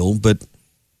this deal, but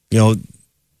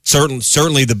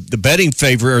certainly the betting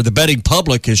favor or the betting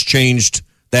public has changed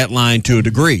that line to a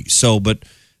degree. So, but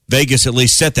Vegas at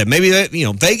least set that. Maybe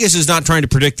Vegas is not trying to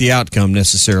predict the outcome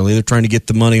necessarily. They're trying to get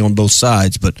the money on both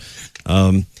sides, but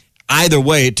either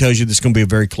way, it tells you this is going to be a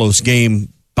very close game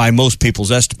by most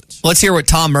people's estimates. Let's hear what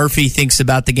Tom Murphy thinks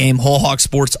about the game. Whole Hog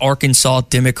Sports, Arkansas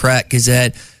Democrat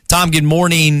Gazette. Tom, good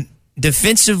morning.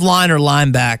 Defensive line or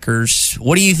linebackers,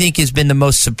 what do you think has been the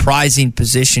most surprising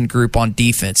position group on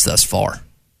defense thus far?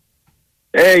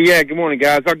 Hey, yeah, good morning,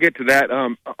 guys. I'll get to that.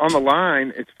 On the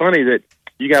line, it's funny that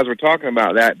you guys were talking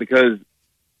about that because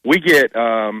we get,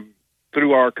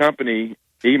 through our company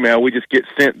email, we just get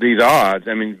sent these odds.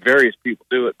 I mean, various people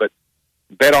do it, but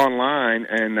Bet Online,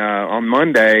 and on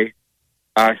Monday,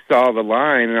 I saw the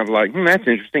line, and I was like, that's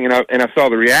interesting, and I saw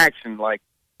the reaction, like,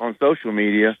 on social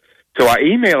media, so I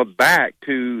emailed back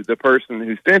to the person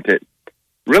who sent it,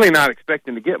 really not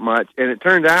expecting to get much, and it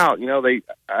turned out,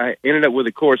 I ended up with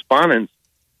a correspondence,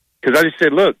 because I just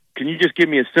said, look, can you just give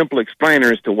me a simple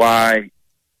explainer as to why,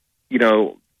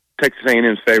 Texas A&M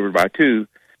is favored by 2?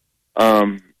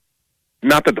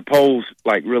 Not that the polls,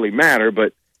 really matter,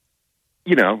 but,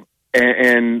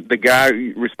 and the guy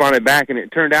responded back, and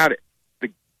it turned out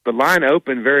the line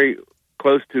opened very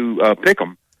close to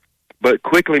Pick'em, but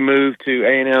quickly moved to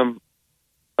A&M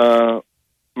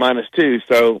 -2.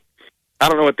 So I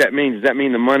don't know what that means. Does that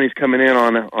mean the money's coming in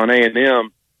on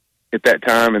A&M at that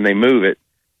time, and they move it?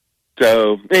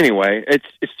 So anyway,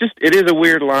 it is a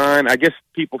weird line. I guess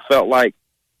people felt like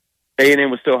A&M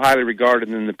was so highly regarded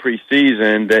in the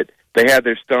preseason that they had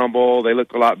their stumble. They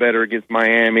looked a lot better against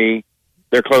Miami.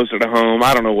 They're closer to home.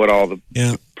 I don't know what all the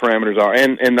parameters are,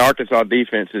 and the Arkansas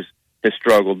defense has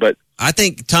struggled. But I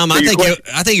think, Tom, I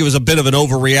think it was a bit of an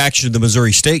overreaction to the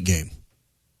Missouri State game.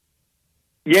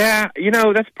 Yeah,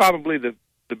 that's probably the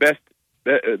best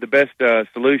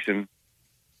solution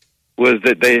was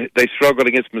that they struggled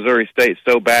against Missouri State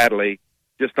so badly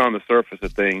just on the surface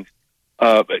of things.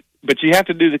 But you have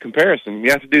to do the comparison.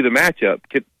 You have to do the matchup.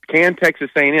 Can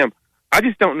Texas A&M? I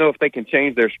just don't know if they can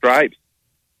change their stripes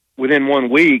within 1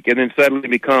 week and then suddenly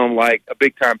become like a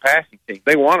big-time passing team.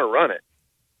 They want to run it,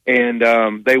 and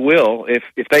they will.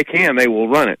 If they can, they will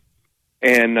run it.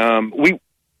 And we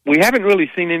haven't really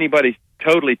seen anybody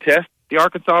totally test the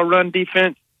Arkansas run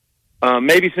defense.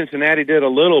 Maybe Cincinnati did a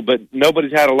little, but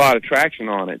nobody's had a lot of traction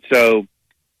on it. So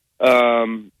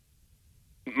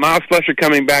Miles Fletcher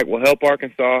coming back will help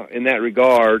Arkansas in that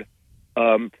regard.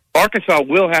 Arkansas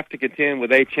will have to contend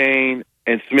with A-Chain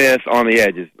and Smith on the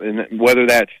edges, and whether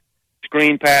that's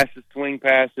screen passes, swing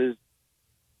passes,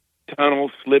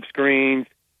 tunnels, slip screens,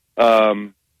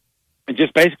 and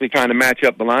just basically trying to match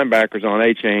up the linebackers on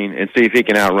A-Chain and see if he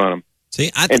can outrun them.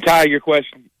 And Ty, your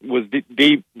question was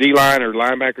D-line or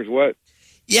linebackers what?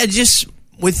 Yeah, just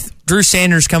with Drew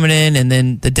Sanders coming in and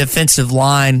then the defensive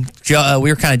line, we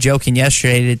were kind of joking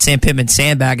yesterday. Did Sam Pittman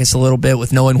sandbag us a little bit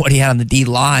with knowing what he had on the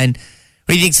D-line?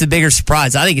 What do you think's the bigger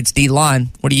surprise? I think it's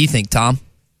D-line. What do you think, Tom?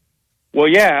 Well,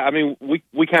 yeah, I mean,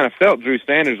 we kind of felt Drew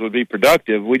Sanders would be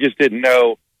productive. We just didn't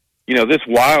know, this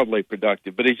wildly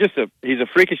productive. But he's a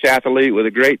freakish athlete with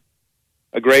a great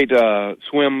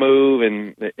swim move,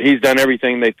 and he's done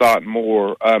everything they thought and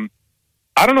more.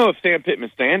 I don't know if Sam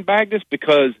Pittman sandbagged us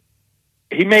because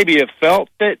he maybe have felt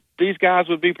that these guys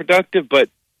would be productive, but,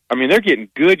 I mean, they're getting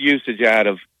good usage out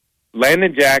of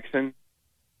Landon Jackson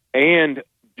and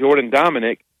Jordan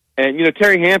Dominic. And,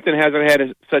 Terry Hampton hasn't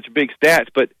had such big stats,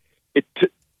 but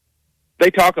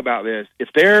they talk about this.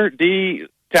 If their D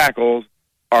tackles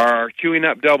are chewing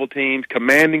up double teams,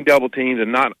 commanding double teams,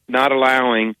 and not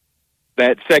allowing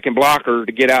that second blocker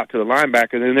to get out to the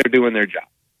linebacker, then they're doing their job.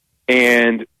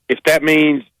 And if that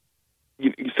means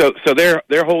so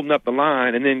they're holding up the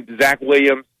line, and then Zach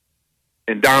Williams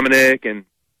and Dominic and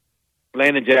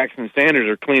Landon Jackson and Sanders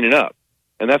are cleaning up,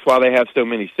 and that's why they have so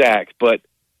many sacks. But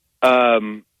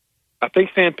I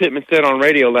think Sam Pittman said on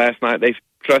radio last night they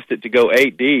trusted to go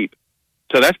 8 deep,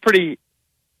 so that's pretty.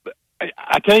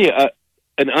 I tell you,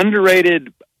 an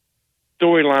underrated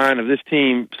storyline of this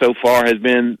team so far has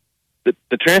been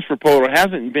the transfer portal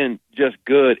hasn't been just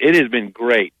good; it has been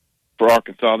great for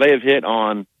Arkansas. They have hit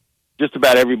on just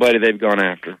about everybody they've gone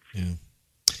after. Yeah.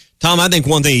 Tom, I think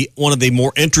one of the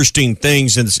more interesting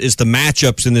things is the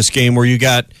matchups in this game where you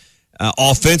got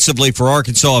offensively for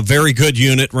Arkansas a very good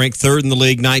unit, ranked 3rd in the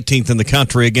league, 19th in the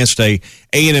country, against a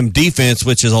A&M defense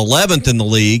which is 11th in the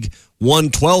league,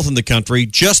 112th in the country.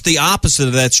 Just the opposite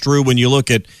of that's true when you look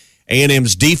at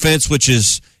A&M's defense, which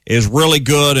is is really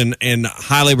good and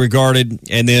highly regarded.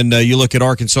 And then you look at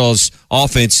Arkansas's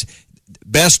offense.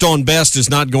 Best on best is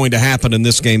not going to happen in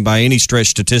this game by any stretch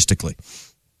statistically.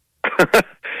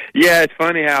 Yeah, it's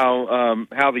funny how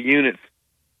the units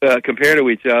compare to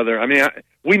each other. I mean,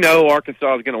 we know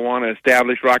Arkansas is going to want to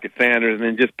establish Rocket Sanders and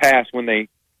then just pass when they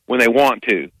want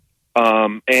to.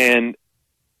 And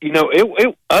you know,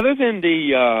 it other than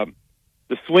the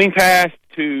swing pass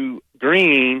to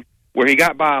Green where he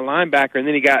got by a linebacker and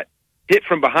then he got hit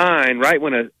from behind right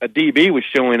when a DB was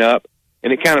showing up,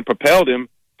 and it kind of propelled him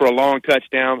for a long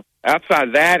touchdown.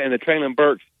 Outside that and the Traylon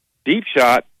Burks deep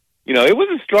shot, you know, it was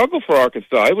a struggle for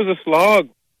Arkansas. It was a slog.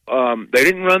 They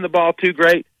didn't run the ball too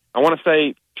great. I want to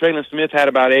say Traylon Smith had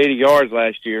about 80 yards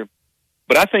last year,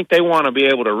 but I think they want to be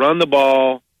able to run the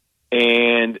ball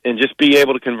and just be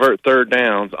able to convert third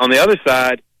downs. On the other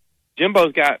side,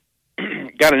 Jimbo's got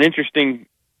an interesting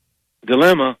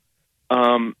dilemma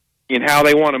in how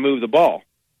they want to move the ball,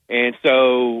 and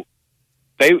so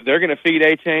they're going to feed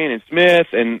A-Chain and Smith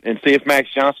and see if Max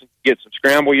Johnson can get some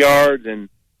scramble yards. And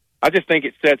I just think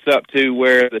it sets up to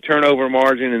where the turnover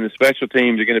margin and the special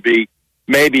teams are going to be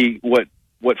maybe what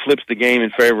flips the game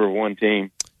in favor of one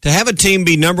team. To have a team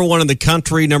be number one in the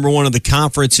country, number one in the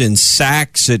conference in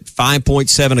sacks at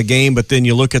 5.7 a game, but then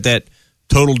you look at that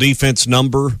total defense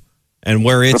number and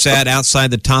where it's at outside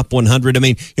the top 100. I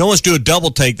mean, you almost do a double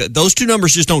take. Those two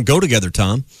numbers just don't go together,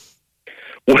 Tom.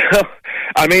 Well,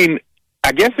 I mean,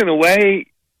 I guess in a way,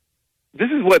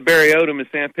 this is what Barry Odom and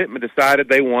Sam Pittman decided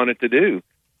they wanted to do.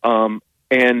 And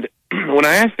when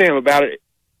I asked him about it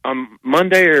on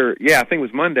Monday, I think it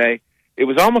was Monday, it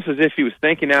was almost as if he was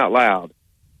thinking out loud.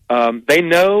 They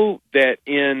know that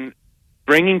in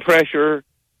bringing pressure,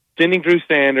 sending Drew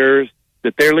Sanders,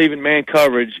 that they're leaving man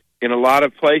coverage in a lot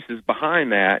of places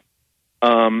behind that.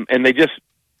 And they just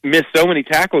missed so many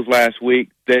tackles last week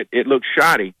that it looked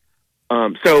shoddy.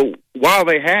 So while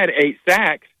they had 8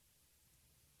 sacks,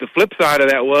 the flip side of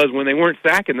that was when they weren't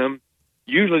sacking them,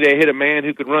 usually they hit a man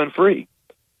who could run free.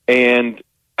 And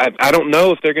I don't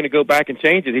know if they're going to go back and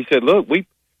change it. He said, look, we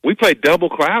played double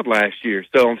cloud last year.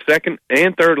 So on second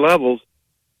and third levels,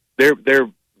 they're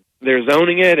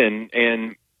zoning it,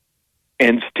 and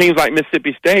teams like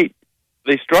Mississippi State,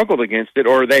 they struggled against it,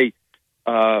 or they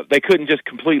couldn't just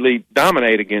completely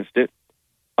dominate against it.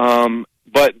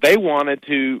 But they wanted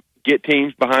to get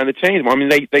teams behind the chains. I mean,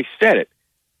 they said it,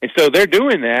 and so they're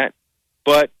doing that,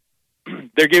 but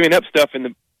they're giving up stuff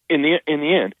in the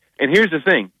end. And here's the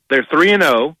thing: they're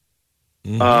 3-0.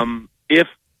 Mm-hmm. If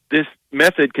this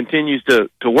method continues to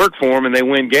work for them and they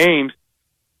win games,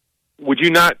 would you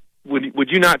not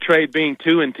trade being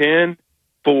 2-10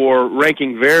 for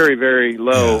ranking very, very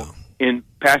low in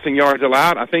passing yards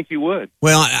allowed? I think you would.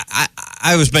 Well,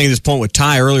 I was making this point with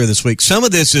Ty earlier this week. Some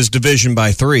of this is division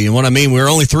by 3, and what I mean, we're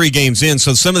only 3 games in,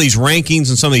 so some of these rankings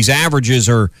and some of these averages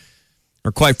are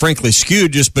quite frankly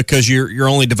skewed just because you're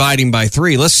only dividing by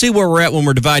 3. Let's see where we're at when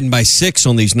we're dividing by 6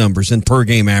 on these numbers and per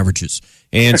game averages,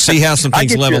 and see how some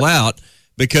things level out.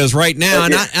 Because right now,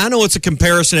 and I know it's a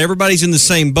comparison, everybody's in the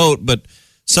same boat, but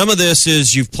some of this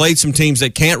is you've played some teams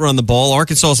that can't run the ball.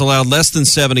 Arkansas has allowed less than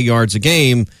 70 yards a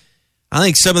game. I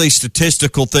think some of these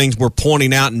statistical things we're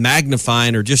pointing out and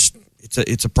magnifying are just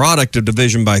it's a product of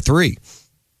division by 3.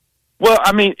 Well,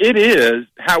 I mean, it is.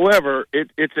 However,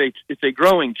 it's a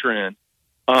growing trend.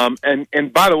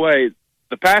 And by the way,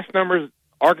 the pass numbers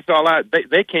Arkansas allowed,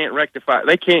 they can't rectify.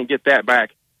 They can't get that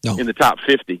back in the top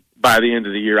 50 by the end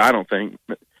of the year, I don't think.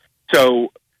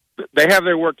 So they have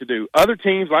their work to do. Other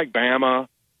teams like Bama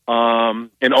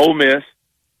and Ole Miss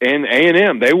and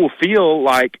A&M, they will feel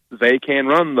like they can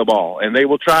run the ball, and they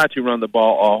will try to run the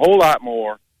ball a whole lot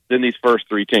more than these first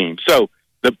 3 teams. So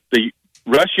the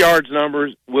rush yards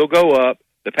numbers will go up.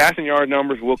 The passing yard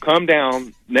numbers will come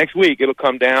down next week. It'll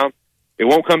come down. It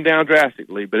won't come down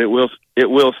drastically, but it will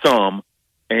some.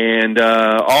 And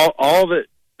all that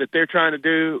they're trying to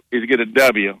do is get a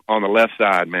W on the left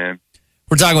side, man.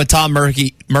 We're talking with Tom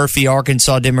Murphy,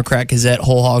 Arkansas Democrat-Gazette,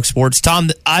 Whole Hog Sports. Tom,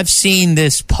 I've seen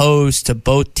this posed to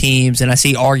both teams, and I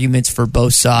see arguments for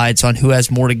both sides on who has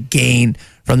more to gain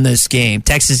from this game.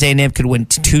 Texas A&M could win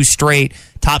 2 straight,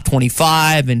 top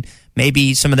 25, and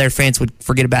maybe some of their fans would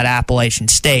forget about Appalachian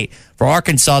State. For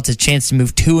Arkansas, it's a chance to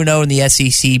move 2-0 in the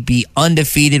SEC, be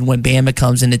undefeated when Bama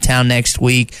comes into town next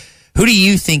week. Who do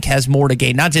you think has more to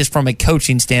gain, not just from a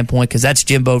coaching standpoint, because that's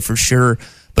Jimbo for sure,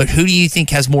 but who do you think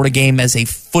has more to gain as a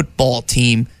football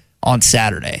team on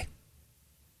Saturday?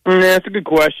 That's a good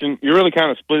question. You're really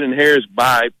kind of splitting hairs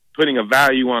by putting a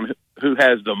value on who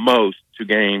has the most to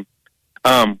gain.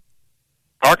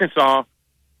 Arkansas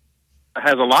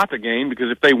has a lot to gain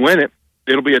because if they win it,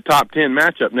 it'll be a top 10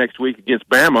 matchup next week against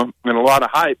Bama, and a lot of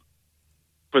hype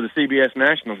for the CBS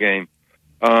national game.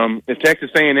 If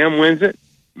Texas A&M wins it,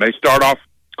 they start off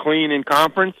clean in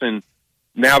conference, and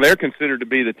now they're considered to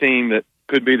be the team that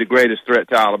could be the greatest threat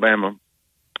to Alabama.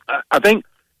 I think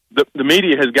the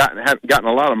media has gotten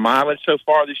a lot of mileage so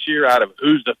far this year out of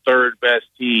who's the third best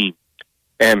team,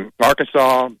 and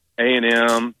Arkansas,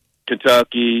 A&M,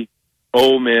 Kentucky,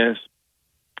 Ole Miss,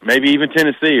 maybe even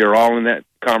Tennessee are all in that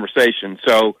conversation.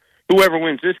 So whoever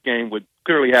wins this game would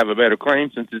clearly have a better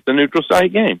claim since it's a neutral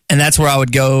site game. And that's where I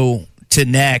would go to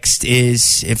next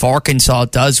is if Arkansas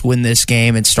does win this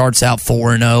game and starts out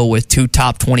 4-0 with 2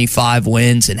 top 25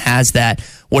 wins and has that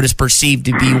what is perceived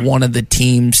to be one of the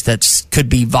teams that could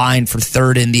be vying for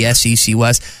third in the SEC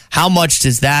West, how much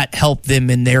does that help them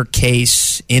in their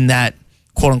case in that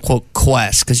quote-unquote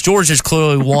quest? Because Georgia's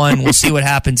clearly won. We'll see what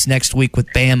happens next week with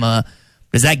Bama.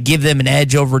 Does that give them an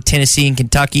edge over Tennessee and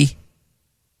Kentucky?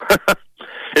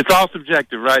 It's all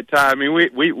subjective, right, Ty? I mean,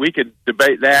 we could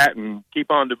debate that and keep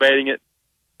on debating it,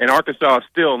 and Arkansas is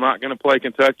still not going to play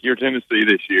Kentucky or Tennessee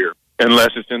this year unless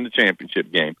it's in the championship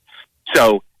game.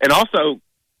 So, and also,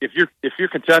 if you're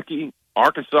Kentucky,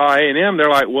 Arkansas, A&M, they're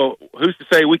like, well, who's to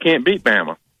say we can't beat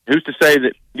Bama? Who's to say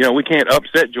that we can't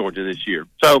upset Georgia this year?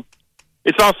 So,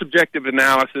 it's all subjective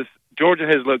analysis. Georgia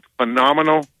has looked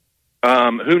phenomenal.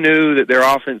 Who knew that their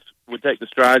offense would take the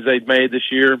strides they've made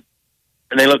this year?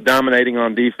 And they look dominating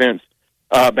on defense.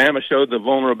 Bama showed the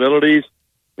vulnerabilities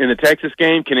in the Texas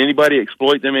game. Can anybody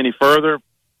exploit them any further?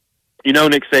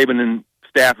 Nick Saban and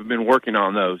staff have been working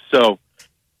on those. So,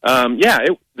 a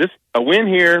win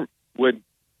here would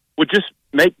just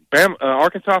make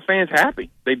Arkansas fans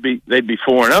happy. They'd be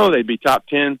 4-0. They'd be top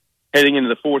 10 heading into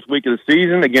the fourth week of the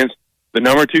season against the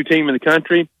number 2 team in the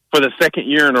country for the second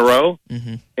year in a row.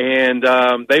 Mm-hmm.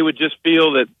 And they would just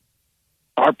feel that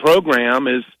our program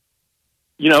is,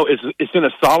 it's in a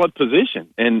solid position.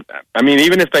 And, I mean,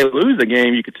 even if they lose the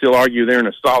game, you could still argue they're in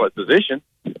a solid position.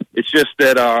 It's just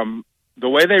that the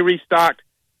way they restocked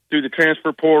through the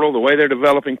transfer portal, the way they're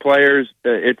developing players,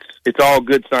 it's all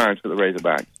good signs for the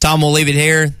Razorbacks. Tom, we'll leave it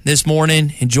here this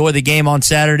morning. Enjoy the game on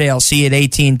Saturday. I'll see you at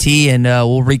AT&T, and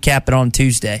we'll recap it on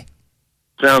Tuesday.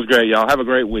 Sounds great, y'all. Have a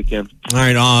great weekend. All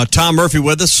right, Tom Murphy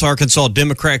with us, Arkansas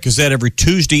Democrat Gazette, every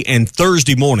Tuesday and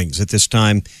Thursday mornings at this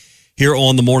time here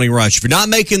on the Morning Rush. If you're not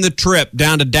making the trip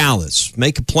down to Dallas,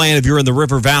 make a plan if you're in the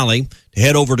River Valley to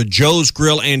head over to Joe's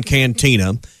Grill and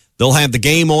Cantina. They'll have the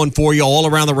game on for you all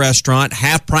around the restaurant,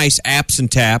 half-price apps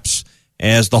and taps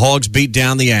as the Hogs beat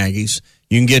down the Aggies.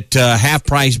 You can get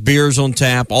half-price beers on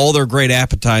tap. All their great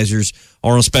appetizers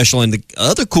are on special. And the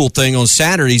other cool thing on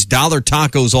Saturdays, $1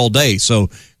 tacos all day. So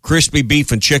crispy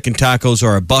beef and chicken tacos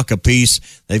are $1 a piece.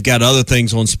 They've got other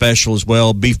things on special as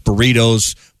well, beef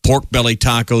burritos, pork belly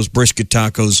tacos, brisket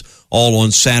tacos, all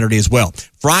on Saturday as well.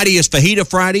 Friday is Fajita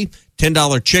Friday,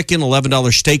 $10 chicken,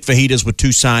 $11 steak fajitas with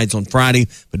 2 sides on Friday.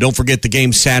 But don't forget the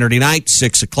game Saturday night,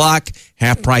 6 o'clock,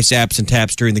 half-price apps and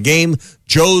taps during the game.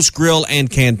 Joe's Grill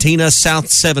and Cantina, South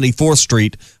 74th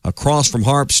Street, across from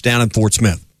Harps down in Fort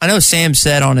Smith. I know Sam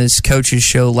said on his coach's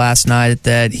show last night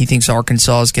that he thinks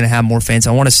Arkansas is going to have more fans.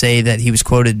 I want to say that he was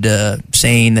quoted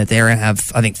saying that they're going to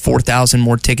have, I think, 4,000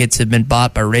 more tickets have been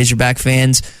bought by Razorback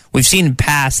fans. We've seen in the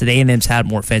past that A&M's had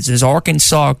more fans. Does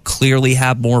Arkansas clearly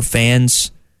have more fans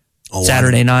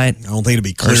Saturday night? I don't think it'll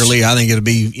be clearly. I think it'll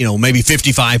be, maybe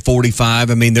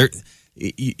 55-45. I mean,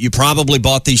 you probably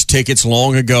bought these tickets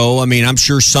long ago. I mean, I'm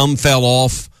sure some fell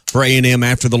off for A&M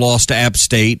after the loss to App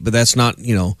State, but that's not,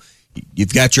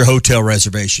 you've got your hotel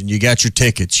reservation, you got your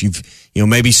tickets,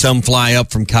 maybe some fly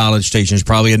up from College Station. There's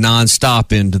probably a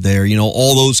nonstop into there,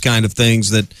 all those kind of things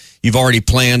that you've already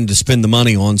planned to spend the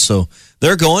money on. So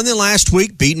they're going. Then last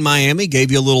week, beating Miami,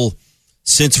 gave you a little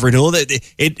sense of renewal. That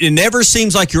it never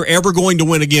seems like you're ever going to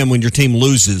win again when your team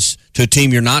loses to a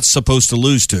team you're not supposed to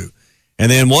lose to. And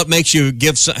then what makes you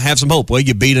have some hope? Well,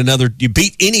 you beat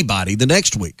anybody the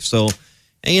next week. So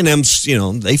A&M's,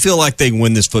 they feel like they can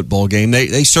win this football game.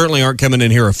 They certainly aren't coming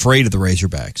in here afraid of the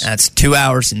Razorbacks. That's 2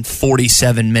 hours and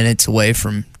 47 minutes away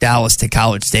from Dallas to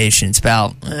College Station. It's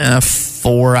about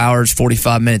 4 hours,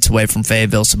 45 minutes away from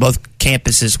Fayetteville. So both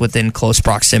campuses within close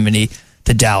proximity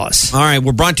to Dallas. All right,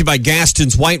 we're brought to you by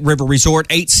Gaston's White River Resort.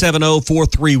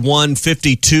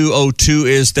 870-431-5202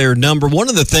 is their number. One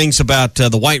of the things about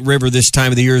the White River this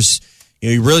time of the year is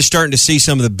you're really starting to see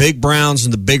some of the big browns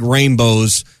and the big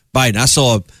rainbows biting. I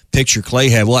saw a picture Clay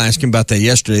had. We'll ask him about that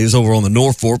yesterday. It was over on the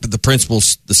North Fork, but the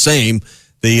principle's the same.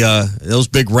 Those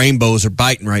big rainbows are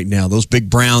biting right now. Those big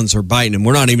browns are biting, and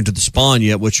we're not even to the spawn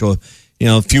yet, which will,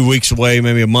 a few weeks away,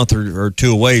 maybe a month or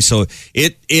 2 away. So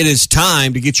it is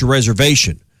time to get your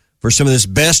reservation for some of this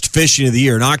best fishing of the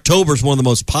year. And October is one of the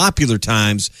most popular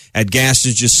times at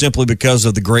Gaston's just simply because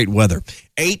of the great weather.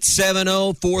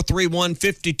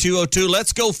 870-431-5202.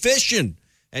 Let's go fishing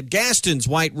at Gaston's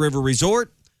White River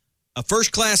Resort. A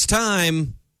first-class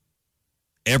time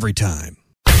every time.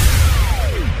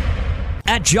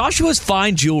 At Joshua's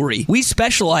Fine Jewelry, we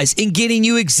specialize in getting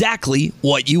you exactly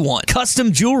what you want.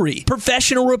 Custom jewelry,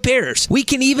 professional repairs. We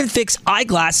can even fix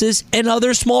eyeglasses and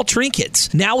other small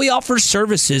trinkets. Now we offer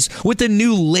services with a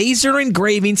new laser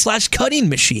engraving/cutting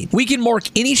machine. We can mark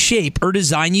any shape or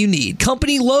design you need.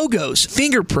 Company logos,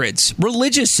 fingerprints,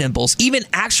 religious symbols, even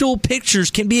actual pictures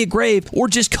can be engraved or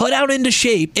just cut out into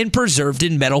shape and preserved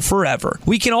in metal forever.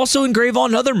 We can also engrave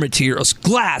on other materials,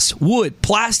 glass, wood,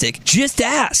 plastic. Just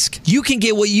ask. You can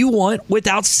get what you want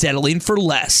without settling for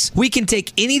less. We can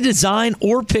take any design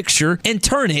or picture and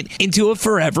turn it into a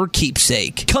forever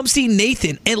keepsake. Come see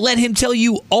Nathan and let him tell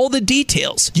you all the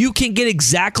details. You can get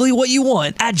exactly what you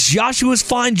want at Joshua's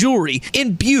Fine Jewelry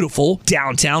in beautiful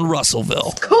downtown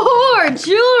Russellville. Core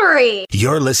Jewelry.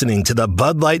 You're listening to the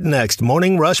Bud Light Next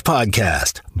Morning Rush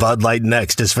Podcast. Bud Light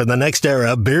Next is for the next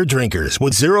era of beer drinkers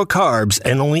with 0 carbs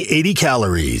and only 80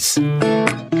 calories.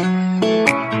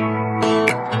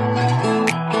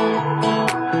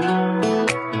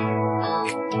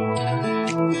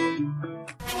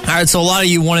 All right, so a lot of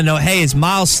you want to know, hey, is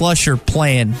Miles Slusher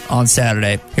playing on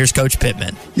Saturday? Here's Coach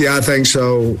Pittman. Yeah, I think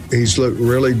so. He's looked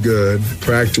really good,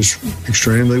 practiced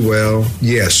extremely well.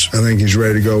 Yes, I think he's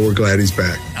ready to go. We're glad he's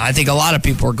back. I think a lot of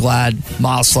people are glad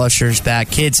Miles Slusher's back.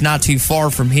 Kid's not too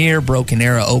far from here, Broken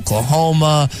Arrow,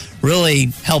 Oklahoma. Really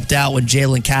helped out when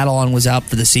Jalen Catalon was out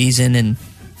for the season, and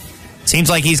seems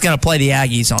like he's going to play the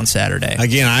Aggies on Saturday.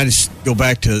 Again, I just go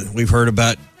back to, we've heard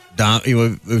about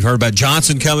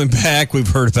Johnson coming back. We've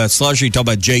heard about Slusher. You talk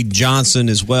about Jaden Johnson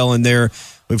as well in there.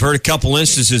 We've heard a couple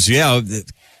instances. Yeah,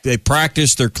 they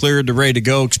practice, they're cleared, they're ready to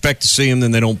go. Expect to see them,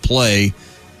 then they don't play.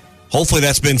 Hopefully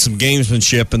that's been some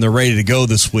gamesmanship and they're ready to go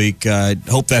this week. I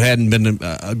hope that hadn't been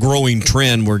a growing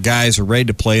trend where guys are ready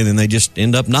to play and then they just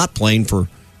end up not playing for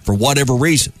whatever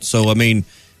reason. So, I mean,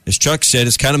 as Chuck said,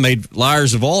 it's kind of made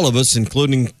liars of all of us,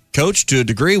 including Coach to a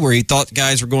degree where he thought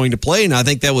guys were going to play, and I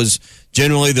think that was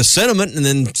generally the sentiment, and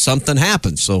then something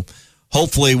happened. So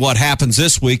hopefully what happens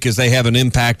this week is they have an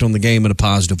impact on the game in a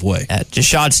positive way.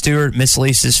 Jashad Stewart, Miss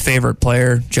Lisa's favorite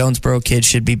player. Jonesboro kid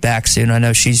should be back soon. I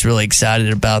know she's really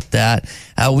excited about that.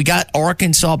 We got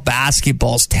Arkansas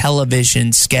basketball's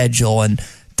television schedule, and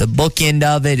the bookend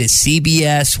of it is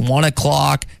CBS, 1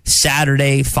 o'clock,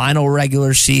 Saturday, final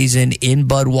regular season in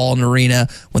Bud Walton Arena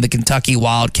when the Kentucky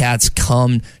Wildcats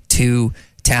come to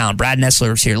town. Brad Nessler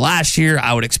was here last year.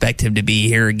 I would expect him to be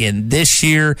here again this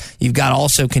year. You've got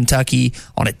also Kentucky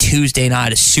on a Tuesday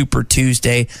night, a Super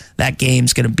Tuesday. That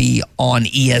game's going to be on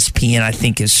ESPN, I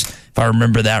think, if I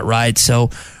remember that right. So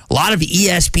a lot of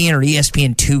ESPN or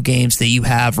ESPN2 games that you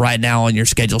have right now on your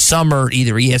schedule. Some are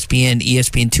either ESPN,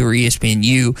 ESPN2, or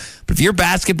ESPNU. But if your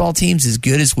basketball team's as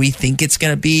good as we think it's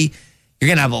going to be, you're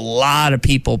going to have a lot of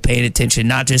people paying attention,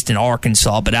 not just in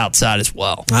Arkansas, but outside as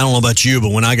well. I don't know about you,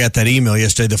 but when I got that email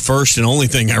yesterday, the first and only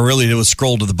thing I really did was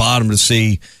scroll to the bottom to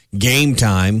see game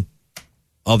time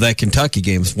of that Kentucky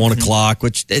game. It's 1 o'clock,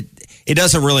 which it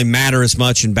doesn't really matter as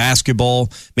much in basketball.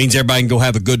 It means everybody can go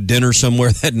have a good dinner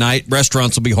somewhere that night.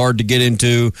 Restaurants will be hard to get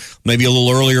into, maybe a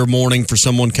little earlier morning for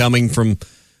someone coming from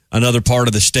another part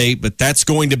of the state. But that's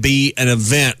going to be an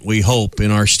event, we hope,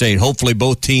 in our state. Hopefully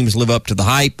both teams live up to the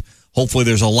hype. Hopefully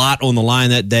there's a lot on the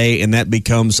line that day, and that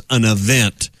becomes an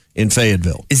event in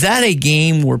Fayetteville. Is that a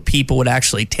game where people would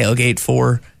actually tailgate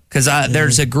for? Because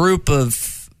there's a group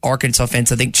of Arkansas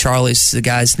fans, I think Charlie's the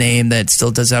guy's name that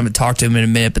still doesn't, I haven't talked to him in a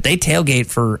minute, but they tailgate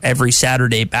for every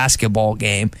Saturday basketball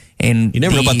game. And you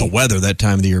never know about the weather that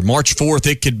time of the year. March 4th,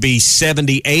 it could be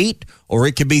 78 or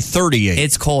it could be 38.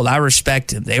 It's cold. I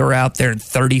respect him. They were out there in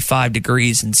 35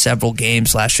 degrees in several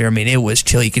games last year. I mean, it was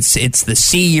chill. You could see, it's the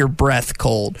see your breath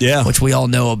cold, which we all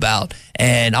know about.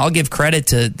 And I'll give credit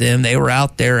to them. They were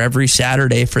out there every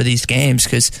Saturday for these games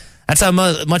because that's how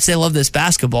much they love this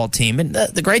basketball team. And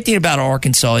the great thing about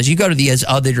Arkansas is you go to these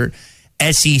other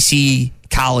SEC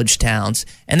college towns,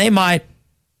 and they might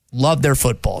love their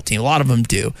football team. A lot of them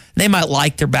do. They might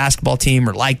like their basketball team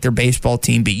or like their baseball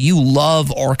team, but you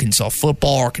love Arkansas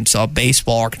football, Arkansas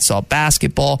baseball, Arkansas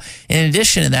basketball. In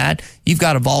addition to that, you've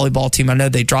got a volleyball team. I know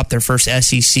they dropped their first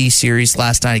SEC series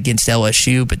last night against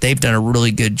LSU, but they've done a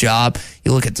really good job.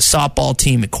 You look at the softball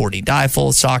team at Courtney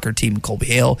Deifel, soccer team at Colby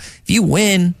Hale. If you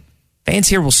win, fans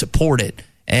here will support it.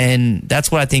 And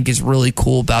that's what I think is really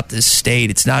cool about this state.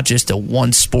 It's not just a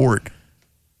one-sport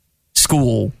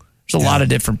school. There's a lot of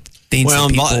different things that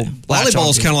people volleyball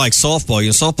is kind of like softball. You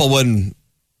know, softball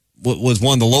was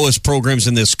one of the lowest programs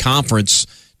in this conference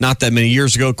not that many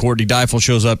years ago. Courtney Deifel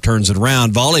shows up, turns it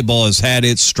around. Volleyball has had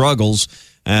its struggles.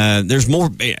 There's more.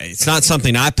 It's not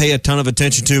something I pay a ton of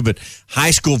attention to, but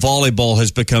high school volleyball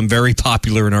has become very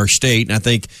popular in our state. And I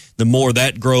think the more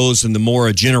that grows and the more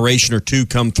a generation or two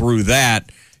come through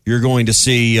that, you're going to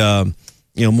see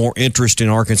more interest in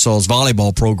Arkansas's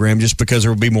volleyball program, just because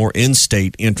there will be more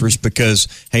in-state interest because,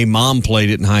 hey, mom played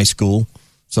it in high school.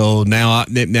 So now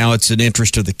it's an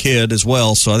interest to the kid as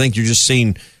well. So I think you're just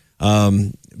seeing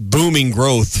booming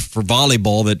growth for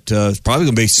volleyball that is probably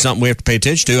going to be something we have to pay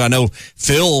attention to. I know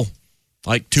Phil,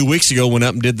 like 2 weeks ago, went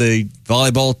up and did the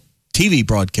volleyball TV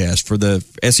broadcast for the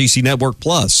SEC Network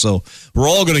Plus. So we're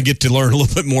all going to get to learn a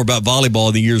little bit more about volleyball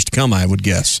in the years to come, I would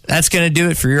guess. That's going to do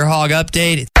it for your Hog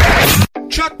Update.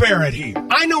 Chuck Barrett here.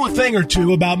 I know a thing or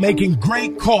two about making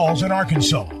great calls in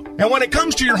Arkansas. And when it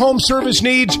comes to your home service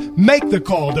needs, make the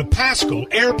call to Paschal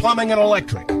Air Plumbing and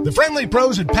Electric. The friendly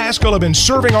pros at Paschal have been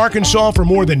serving Arkansas for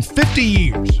more than 50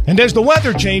 years. And as the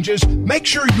weather changes, make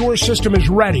sure your system is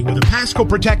ready with a Paschal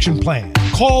protection plan.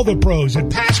 Call the pros at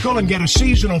Paschal and get a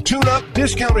seasonal tune-up,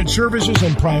 discounted services,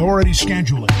 and priority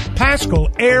scheduling. Paschal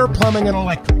Air Plumbing and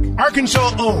Electric.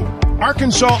 Arkansas owned.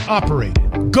 Arkansas operated.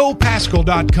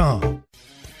 GoPaschal.com.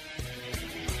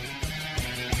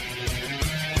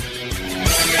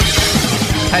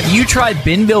 Have you tried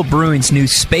Benville Brewing's new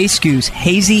Space Goose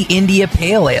Hazy India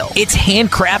Pale Ale? It's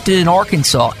handcrafted in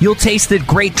Arkansas. You'll taste the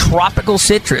great tropical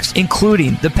citrus,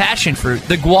 including the passion fruit,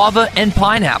 the guava, and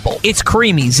pineapple. It's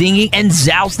creamy, zingy, and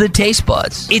zows the taste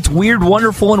buds. It's weird,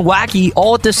 wonderful, and wacky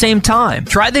all at the same time.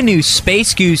 Try the new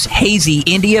Space Goose Hazy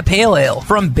India Pale Ale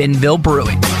from Benville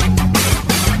Brewing.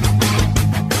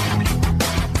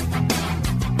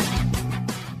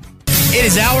 It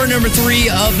is hour number 3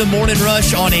 of the Morning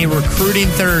Rush on a recruiting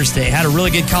Thursday. Had a really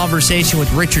good conversation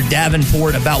with Richard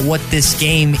Davenport about what this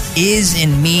game is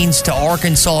and means to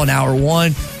Arkansas in hour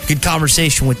 1. Good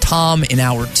conversation with Tom in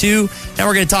hour 2. Now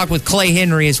we're going to talk with Clay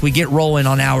Henry as we get rolling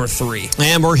on hour 3.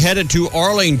 And we're headed to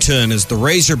Arlington as the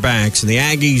Razorbacks and the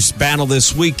Aggies battle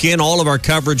this weekend. All of our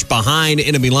coverage behind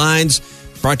enemy lines.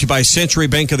 Brought to you by Century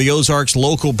Bank of the Ozarks,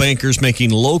 local bankers making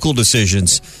local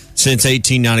decisions since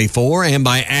 1894, and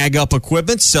by Ag Up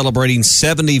Equipment, celebrating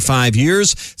 75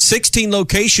 years. 16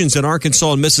 locations in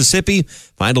Arkansas and Mississippi.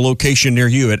 Find a location near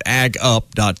you at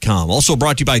agup.com. Also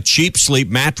brought to you by Cheap Sleep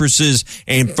Mattresses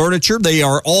and Furniture. They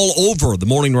are all over the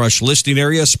Morning Rush listing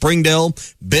area: Springdale,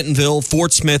 Bentonville,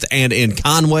 Fort Smith, and in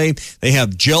Conway. They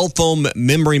have gel foam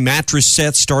memory mattress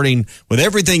sets starting with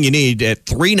everything you need at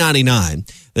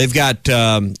 $399. They've got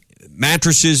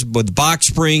mattresses with box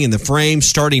spring and the frame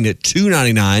starting at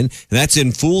 $299, and that's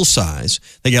in full size.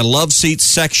 They got love seats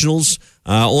sectionals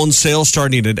on sale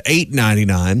starting at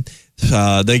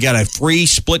 $899. They got a free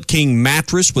Split King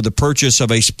mattress with the purchase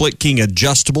of a Split King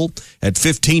adjustable at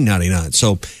 $15.99.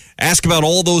 So ask about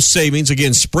all those savings.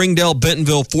 Again, Springdale,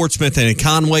 Bentonville, Fort Smith, and in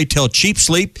Conway. Tell Cheap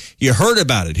Sleep you heard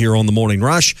about it here on the Morning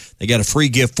Rush. They got a free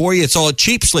gift for you. It's all at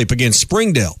Cheap Sleep. Again,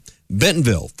 Springdale,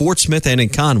 Bentonville, Fort Smith, and in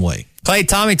Conway. Clay,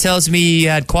 Tommy tells me you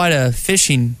had quite a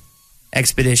fishing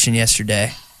expedition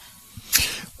yesterday.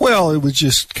 Well, it was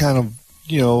just kind of,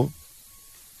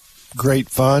 great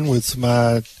fun with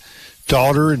my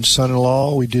daughter and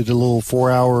son-in-law. We did a little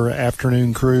 4-hour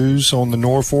afternoon cruise on the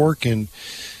Norfolk and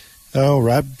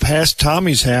right past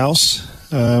Tommy's house,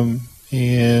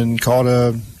 and caught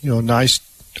a nice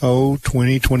 20,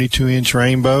 22-inch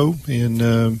rainbow, and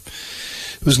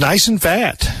it was nice and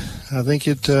fat. I think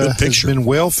it has been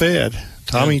well fed.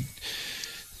 Tommy,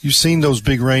 you've seen those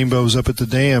big rainbows up at the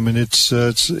dam, and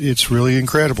it's really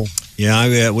incredible.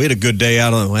 Yeah, we had a good day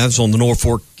out on. I was on the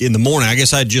Norfolk in the morning. I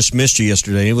guess I just missed you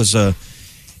yesterday. It was a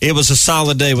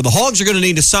solid day. Well, the Hogs are going to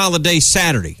need a solid day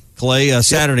Saturday, Clay.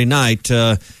 Saturday night.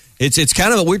 It's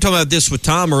kind of we were talking about this with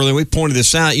Tom earlier. We pointed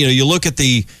this out. You look at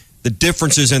the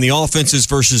differences in the offenses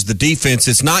versus the defense.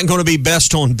 It's not going to be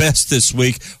best on best this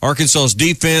week. Arkansas's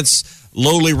defense,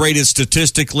 lowly rated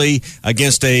statistically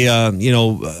against an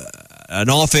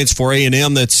offense for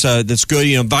A&M that's good,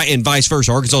 and vice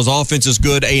versa. Arkansas's offense is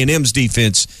good. A&M's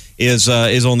defense is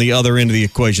on the other end of the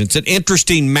equation. It's an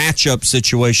interesting matchup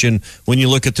situation when you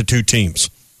look at the two teams.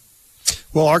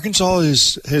 Well, Arkansas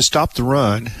has stopped the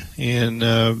run, and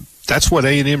that's what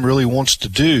A&M really wants to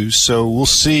do. So we'll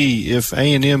see if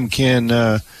A&M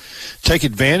can take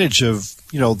advantage of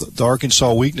the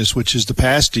Arkansas weakness, which is the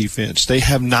pass defense. They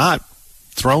have not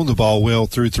thrown the ball well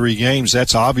through 3 games.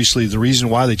 That's obviously the reason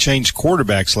why they changed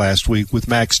quarterbacks last week with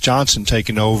Max Johnson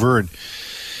taking over, and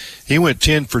he went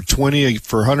 10 for 20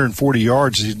 for 140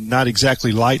 yards. He's not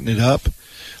exactly lighting it up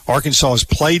Arkansas has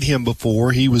played him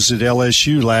before. He was at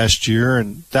LSU last year,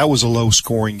 and that was a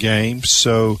low-scoring game.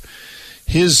 So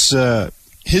his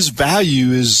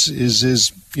value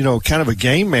is kind of a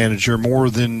game manager more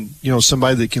than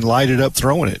somebody that can light it up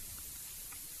throwing it.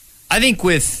 I think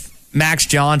with Max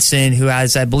Johnson, who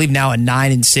has, I believe, now a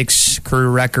 9-6 career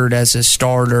record as a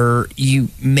starter, you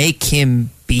make him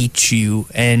beat you,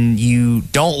 and you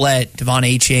don't let Devon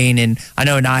Achane, and I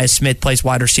know Anaya Smith plays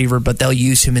wide receiver, but they'll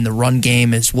use him in the run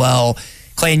game as well.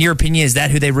 Clay, in your opinion, is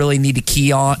that who they really need to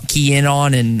key in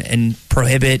on and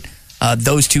prohibit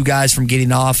those two guys from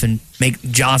getting off and make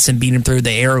Johnson beat him through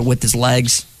the air with his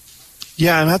legs?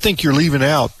 Yeah, and I think you're leaving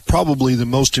out probably the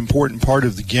most important part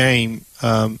of the game,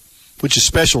 which is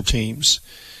special teams.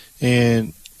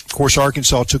 And, of course,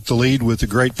 Arkansas took the lead with a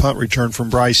great punt return from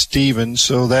Bryce Stevens,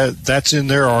 so that's in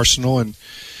their arsenal, and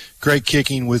great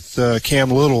kicking with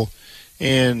Cam Little.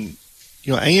 And,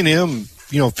 A&M,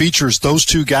 features those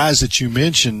two guys that you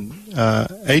mentioned.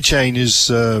 Achane is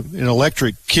an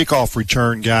electric kickoff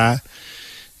return guy,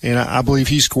 and I believe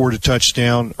he scored a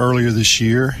touchdown earlier this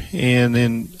year. And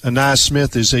then Anaya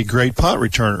Smith is a great punt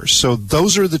returner. So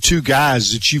those are the two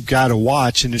guys that you've got to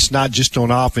watch, and it's not just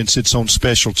on offense, it's on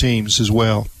special teams as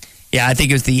well. Yeah, I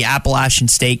think it was the Appalachian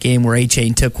State game where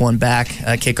Achane took one back,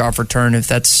 a kickoff return, if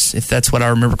that's what I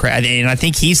remember correctly. And I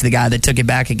think he's the guy that took it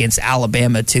back against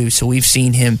Alabama, too. So we've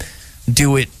seen him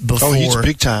do it before. Oh, he's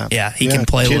big time. Yeah, he can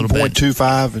play a little bit.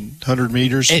 10.25 and 100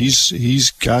 meters.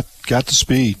 He's got the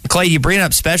speed. Clay, you bring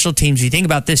up special teams. You think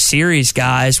about this series,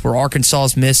 guys, where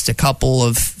Arkansas's missed a couple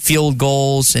of field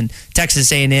goals, and Texas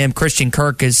A&M, Christian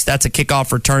Kirk, that's a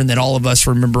kickoff return that all of us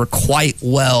remember quite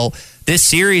well. This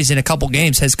series in a couple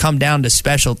games has come down to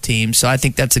special teams, so I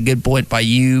think that's a good point by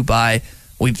you.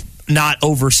 We've not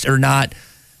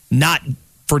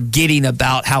forgetting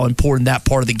about how important that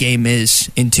part of the game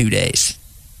is in 2 days.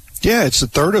 Yeah, it's a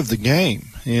third of the game,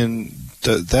 and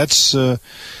that's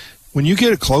when you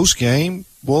get a close game.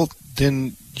 Well,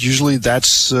 then usually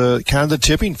that's kind of the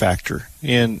tipping factor.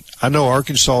 And I know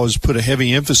Arkansas has put a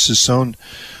heavy emphasis on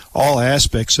all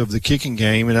aspects of the kicking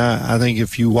game, and I think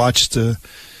if you watch the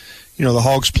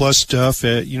Hogs Plus stuff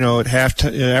at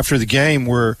after the game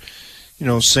where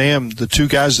Sam, the two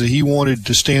guys that he wanted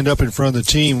to stand up in front of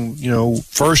the team,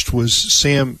 first was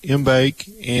Sam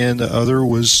Mbake and the other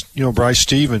was, Bryce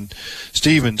Stevens.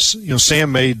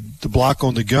 Sam made the block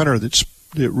on the gunner that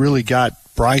really got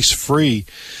Bryce free.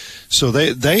 So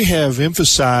they have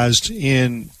emphasized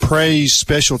in praise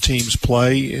special teams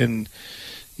play, and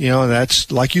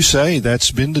that's, like you say, that's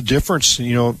been the difference,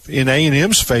 in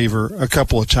A&M's favor a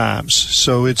couple of times.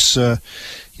 So it's,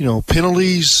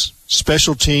 penalties,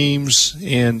 special teams,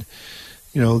 and,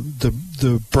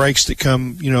 the breaks that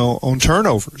come, on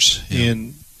turnovers. Yeah.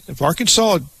 And if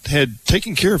Arkansas had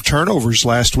taken care of turnovers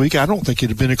last week, I don't think it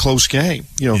would have been a close game.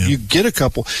 You get a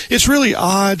couple. It's really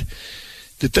odd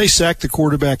that they sacked the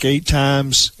quarterback 8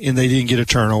 times and they didn't get a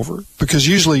turnover, because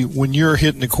usually when you're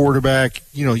hitting the quarterback,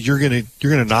 you're going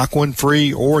to knock one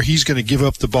free, or he's going to give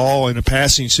up the ball in a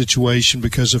passing situation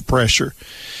because of pressure,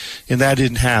 and that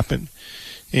didn't happen.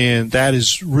 And that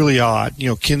is really odd.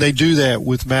 Can they do that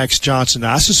with Max Johnson?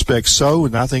 I suspect so,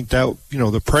 and I think that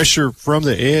the pressure from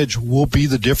the edge will be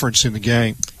the difference in the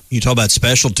game. You talk about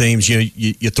special teams.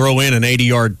 You throw in an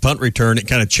 80-yard punt return, it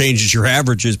kind of changes your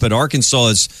averages. But Arkansas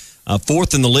is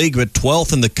 4th in the league, but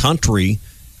 12th in the country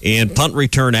in punt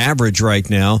return average right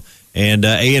now. And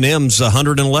A&M's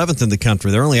 111th in the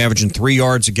country. They're only averaging 3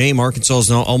 yards a game. Arkansas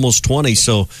is almost 20.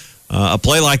 So a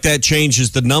play like that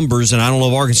changes the numbers. And I don't know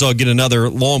if Arkansas will get another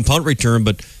long punt return,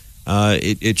 but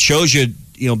it shows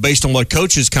you, based on what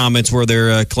coaches' comments were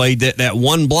there, Clay, that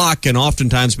one block can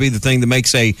oftentimes be the thing that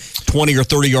makes a 20 or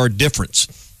 30-yard difference.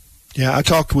 Yeah, I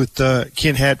talked with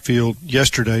Ken Hatfield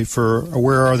yesterday for a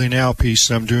Where Are They Now piece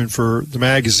that I'm doing for the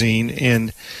magazine.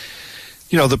 And,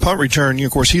 the punt return,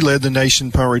 of course, he led the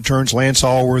nation punt returns. Lance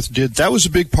Allworth did. That was a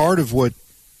big part of what,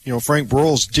 Frank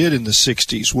Broyles did in the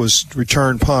 60s was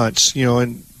return punts,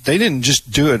 and they didn't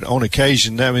just do it on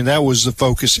occasion. I mean, that was the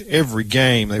focus every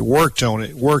game. They worked on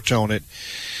it.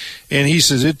 And he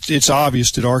says it's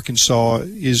obvious that Arkansas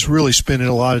is really spending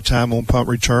a lot of time on punt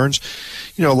returns.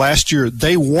 Last year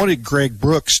they wanted Greg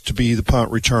Brooks to be the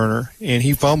punt returner, and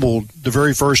he fumbled the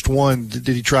very first one that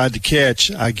he tried to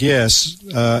catch, I guess.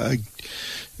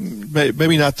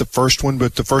 Maybe not the first one,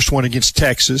 but the first one against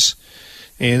Texas.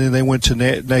 And then they went to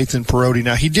Nathan Perotti.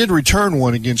 Now, he did return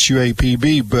one against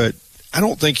UAPB, but I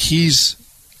don't think he's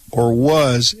or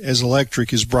was as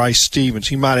electric as Bryce Stevens.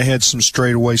 He might have had some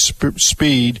straightaway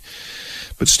speed,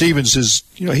 but Stevens is,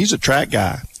 he's a track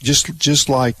guy, just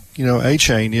like,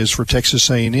 Achane is for Texas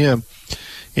A&M.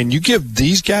 And you give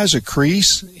these guys a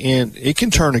crease, and it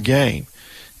can turn a game.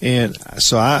 And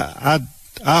so I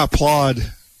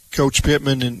applaud Coach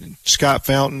Pittman and Scott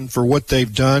Fountain for what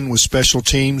they've done with special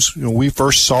teams. We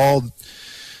first saw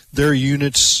their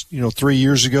units, 3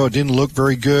 years ago. It didn't look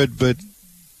very good, but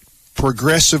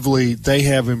progressively they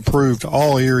have improved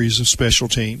all areas of special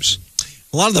teams.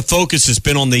 A lot of the focus has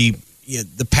been on the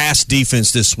pass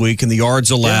defense this week and the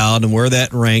yards allowed and where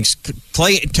that ranks.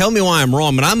 Clay, tell me why I'm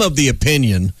wrong, but I'm of the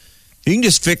opinion you can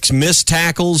just fix missed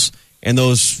tackles and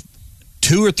those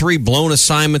 2 or 3 blown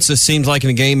assignments, it seems like, in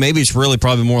a game. Maybe it's really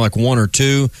probably more like 1 or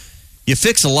 2. You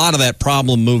fix a lot of that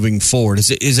problem moving forward.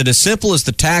 Is it as simple as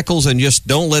the tackles and just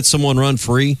don't let someone run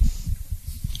free?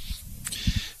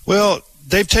 Well,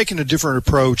 they've taken a different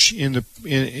approach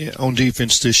on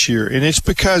defense this year, and it's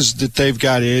because that they've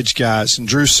got edge guys, and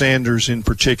Drew Sanders in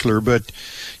particular. But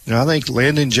I think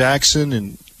Landon Jackson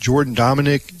and Jordan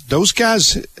Dominic, those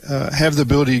guys have the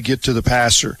ability to get to the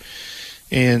passer,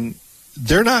 and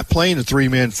they're not playing a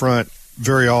 3-man front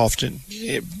very often.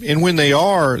 And when they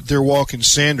are, they're walking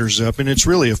Sanders up, and it's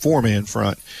really a 4-man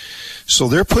front. So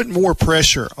they're putting more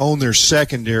pressure on their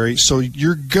secondary, so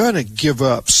you're going to give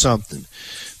up something.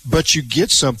 But you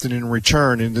get something in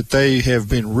return, and that they have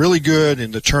been really good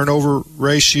in the turnover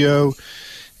ratio.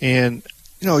 And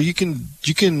you can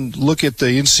look at the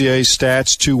NCAA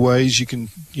stats 2 ways. You can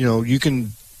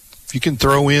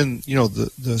throw in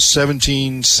the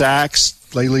 17 sacks.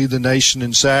 They lead the nation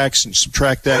in sacks, and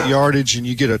subtract that yardage, and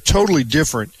you get a totally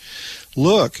different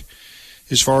look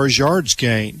as far as yards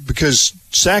gained, because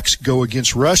sacks go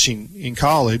against rushing in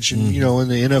college, and in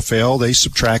the NFL they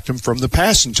subtract them from the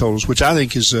passing totals, which I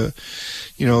think is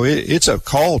it's a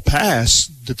called pass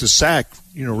that the sack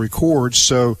records.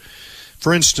 So,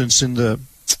 for instance, in the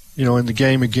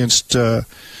game against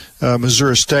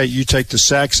Missouri State, you take the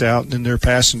sacks out, and then their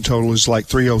passing total is like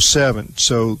 307.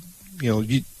 So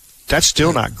that's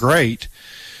still not great,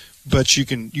 but you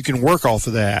can work off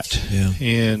of that. Yeah.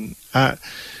 And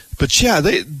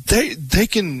they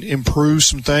can improve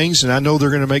some things, and I know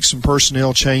they're going to make some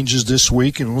personnel changes this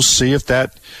week, and we'll see if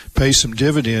that pays some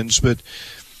dividends. But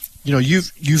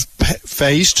you've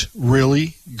faced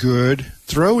really good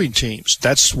throwing teams.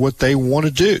 That's what they want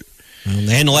to do. And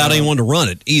they hadn't allowed anyone to run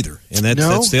it either, and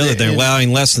that's the other. They're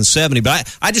allowing less than 70.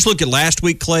 But I just look at last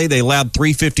week, Clay. They allowed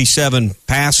 357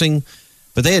 passing,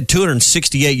 but they had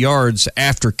 268 yards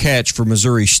after catch for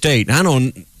Missouri State. And I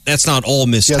don't. That's not all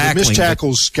missed tackling. Yeah, the missed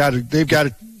tackles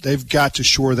they've got to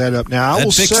shore that up. Now I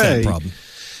will say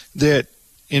that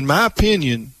in my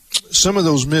opinion, some of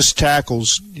those missed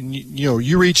tackles,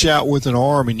 you reach out with an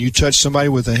arm and you touch somebody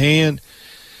with a hand.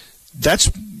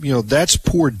 That's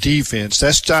poor defense.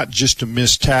 That's not just a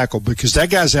missed tackle, because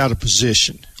that guy's out of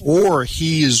position, or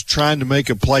he is trying to make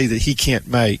a play that he can't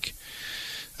make.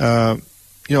 For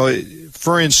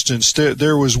instance,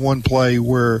 there was one play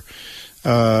where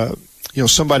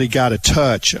somebody got a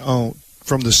touch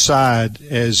from the side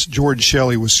as Jordan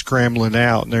Shelley was scrambling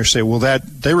out, and they're saying, well,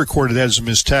 they recorded that as a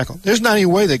missed tackle. There's not any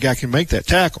way that guy can make that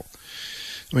tackle.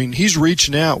 I mean, he's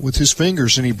reaching out with his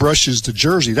fingers and he brushes the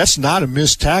jersey. That's not a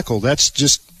missed tackle. That's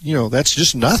just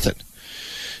nothing.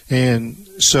 And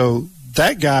so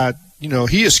that guy,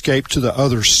 he escaped to the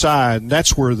other side, and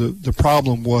that's where the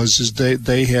problem was, is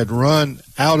they had run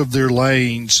out of their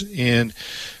lanes and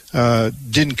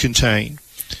didn't contain.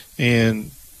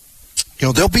 And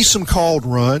there'll be some called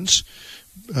runs.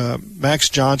 Max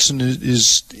Johnson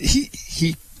is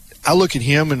I look at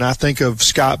him and I think of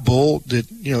Scott Bull, that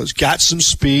has got some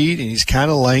speed and he's kind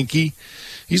of lanky.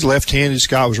 He's left-handed.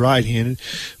 Scott was right-handed,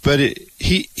 but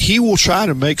he will try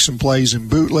to make some plays in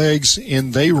bootlegs,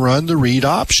 and they run the read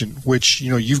option, which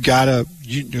you've got to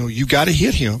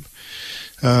hit him.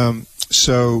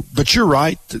 But you're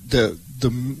right. The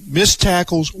missed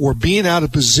tackles or being out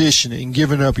of position and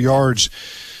giving up yards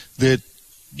that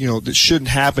shouldn't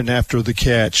happen after the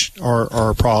catch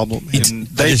are a problem, and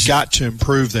they've got to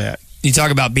improve that. You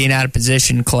talk about being out of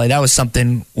position, Clay. That was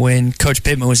something when Coach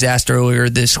Pittman was asked earlier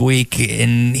this week,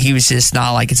 and he was just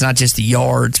not like, it's not just the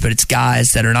yards, but it's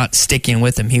guys that are not sticking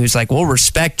with him. He was like, we'll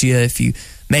respect you if you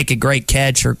make a great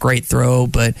catch or a great throw,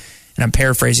 but, and I'm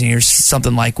paraphrasing here,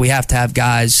 something like, we have to have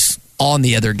guys on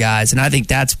the other guys. And I think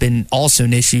that's been also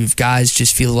an issue if guys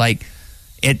just feel like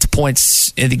at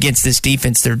points against this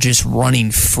defense, they're just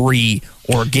running free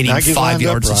or getting 5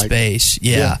 yards of space.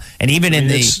 Yeah. And even in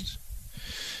the –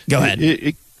 go ahead.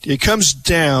 It comes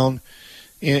down,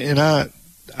 and I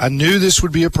knew this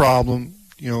would be a problem.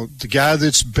 The guy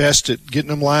that's best at getting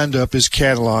them lined up is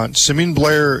Catalon. Simeon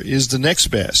Blair is the next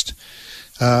best.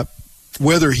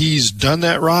 whether he's done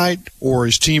that right or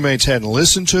his teammates hadn't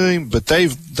listened to him, but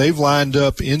they've lined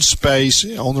up in space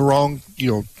on the wrong,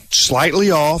 slightly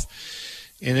off,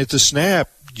 and at the snap,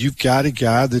 you've got a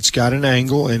guy that's got an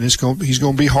angle, and he's going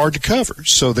to be hard to cover.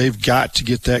 So they've got to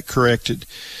get that corrected.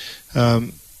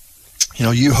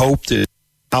 You hope that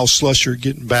Al Slusher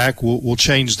getting back will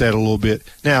change that a little bit.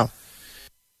 Now, to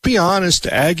be honest, the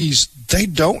Aggies, they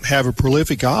don't have a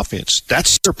prolific offense.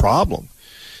 That's their problem.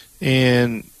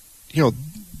 And,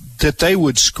 that they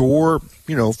would score,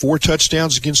 4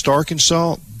 touchdowns against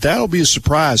Arkansas, that'll be a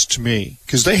surprise to me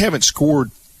because they haven't scored,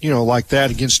 like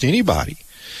that against anybody.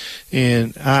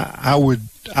 And I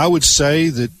would say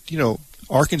that,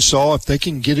 Arkansas, if they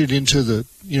can get it into the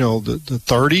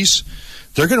 30s,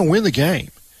 they're going to win the game.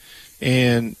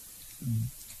 And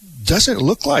doesn't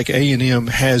look like A&M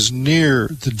has near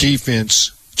the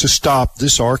defense to stop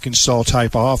this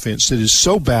Arkansas-type offense that is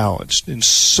so balanced and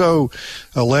so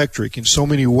electric in so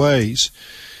many ways.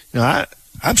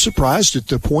 I'm surprised at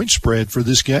the point spread for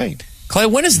this game. Clay,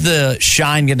 when is the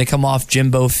shine going to come off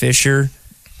Jimbo Fisher?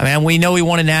 I mean, we know he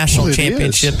won a national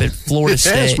championship at Florida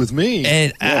State. It has with me.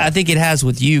 And I think it has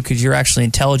with you because you're actually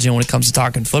intelligent when it comes to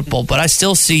talking football. But I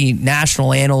still see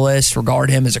national analysts regard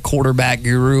him as a quarterback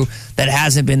guru. That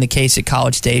hasn't been the case at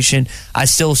College Station. I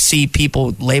still see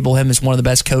people label him as one of the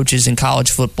best coaches in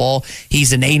college football.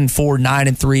 He's an 8-4,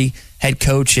 9-3 head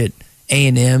coach at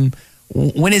A&M.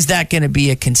 When is that going to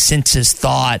be a consensus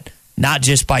thought, not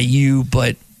just by you,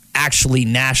 but actually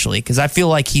nationally? Because I feel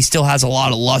like he still has a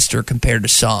lot of luster compared to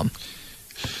some.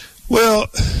 Well,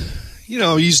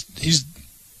 he's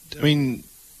I mean,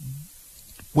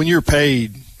 when you're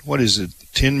paid, what is it,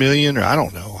 $10 million, or I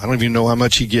don't know. I don't even know how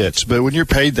much he gets. But when you're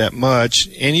paid that much,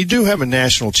 and you do have a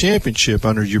national championship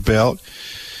under your belt,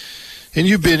 and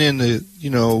you've been in the,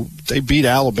 they beat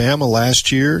Alabama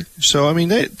last year. So, I mean,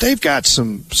 they've got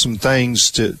some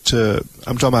things to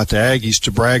I'm talking about the Aggies,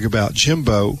 to brag about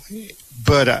Jimbo.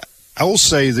 But I will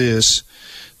say this,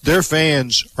 their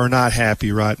fans are not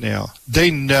happy right now.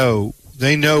 They know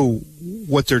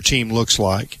what their team looks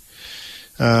like.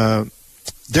 They're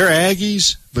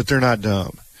Aggies, but they're not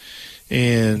dumb.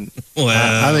 And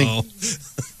I think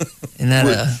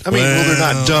they're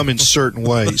not dumb in certain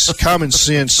ways. Common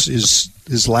sense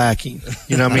is lacking.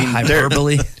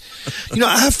 Hyperbole.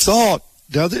 I've thought,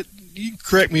 now that, you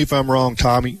correct me if I'm wrong,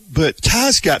 Tommy, but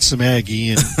Ty's got some Aggie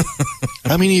in him.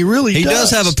 I mean, he really does. He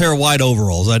does have a pair of white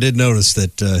overalls. I did notice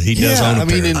that he does own a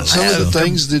pair. In some of the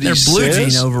things that he says. They're blue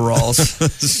jean overalls.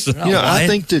 I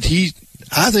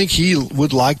think he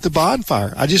would like the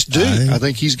bonfire. I just do. I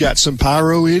think he's got some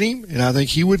pyro in him, and I think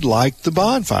he would like the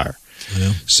bonfire.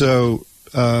 Yeah. So,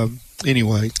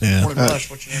 anyway. Yeah.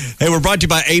 Hey, we're brought to you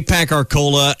by APAC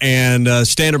Arcola and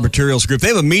Standard Materials Group. They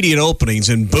have immediate openings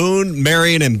in Boone,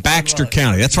 Marion, and Baxter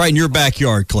County. That's right in your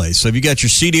backyard, Clay. So if you got your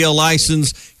CDL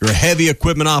license, you're a heavy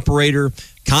equipment operator,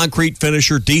 concrete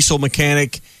finisher, diesel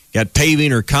mechanic, got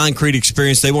paving or concrete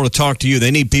experience, they want to talk to you.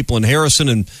 They need people in Harrison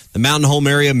and the Mountain Home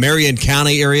area, Marion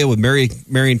County area with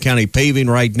Marion County paving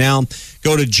right now.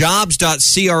 Go to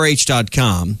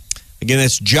jobs.crh.com. Again,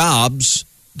 that's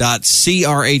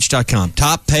jobs.crh.com.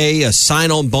 Top pay, a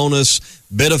sign-on bonus,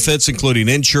 benefits including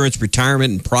insurance,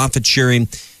 retirement, and profit sharing.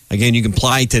 Again, you can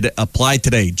apply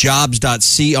today. Jobs.crh.com.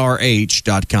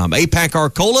 APAC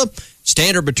Arcola,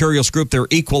 Standard Materials Group, they're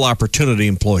equal opportunity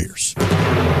employers.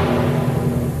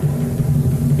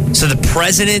 So the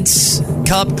President's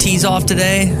Cup tees off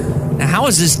today. Now, how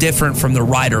is this different from the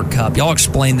Ryder Cup? Y'all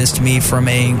explain this to me from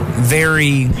a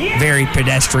very, very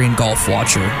pedestrian golf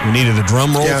watcher. We needed a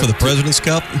drum roll for the President's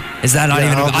Cup? Is that not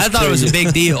even I thought it was a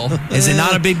big deal. Is it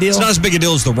not a big deal? It's not as big a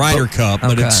deal as the Ryder Cup,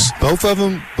 but it's... Both of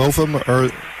them are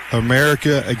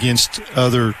America against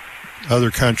other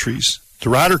countries. The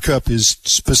Ryder Cup is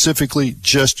specifically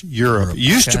just Europe. It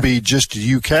used to be just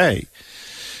the UK.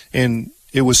 And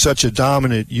it was such a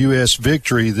dominant U.S.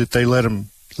 victory that they let them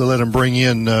bring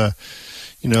in,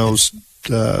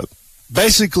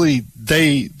 basically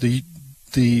the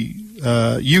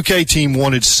UK team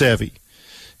wanted Seve,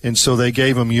 and so they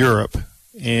gave them Europe,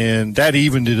 and that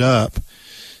evened it up.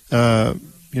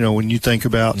 When you think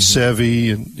about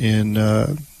Seve and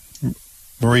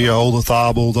Maria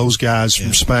Olazabal, those guys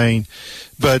from Spain,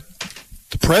 but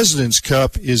the President's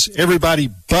Cup is everybody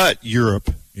but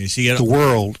Europe, the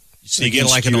world. So you get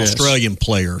like an Australian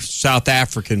player, South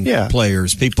African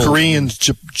players, people, Koreans,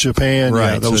 Japan,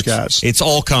 those so guys. It's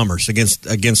all commerce against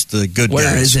the good guys.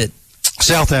 Where is it?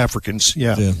 South Africans,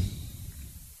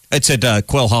 It's at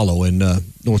Quail Hollow in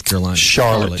North Carolina,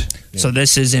 Charlotte. Yeah. So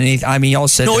this isn't anything. I mean, y'all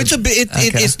said no.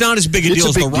 It's not as big a deal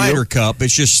as the Ryder Cup.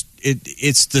 It's just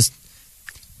it's the.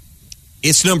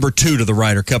 It's number 2 to the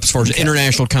Ryder Cup as far as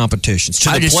international competitions.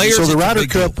 To the players, so the Ryder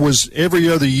Cup was every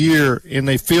other year, and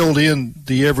they filled in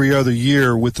the every other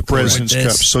year with the President's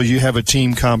Cup. So you have a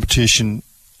team competition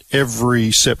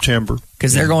every September.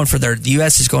 Because they're going for the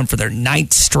U.S. is going for their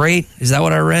 9th straight. Is that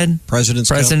what I read?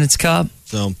 President's Cup.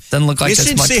 So doesn't look like it's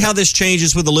interesting to see how this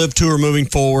changes with the Live Tour moving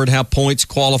forward, how points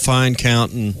qualifying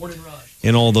count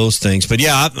and all those things. But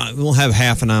yeah, we'll have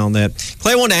half an eye on that.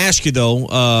 Clay, I want to ask you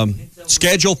though,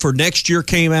 schedule for next year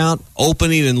came out,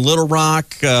 opening in Little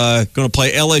Rock, going to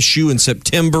play LSU in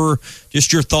September.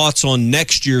 Just your thoughts on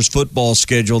next year's football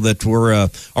schedule that we're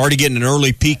already getting an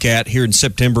early peek at here in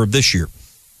September of this year.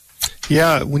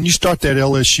 Yeah, when you start that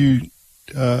LSU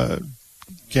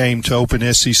game to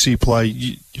open SEC play,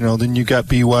 you know, then you got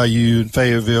BYU and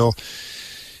Fayetteville.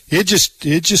 It just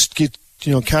gets,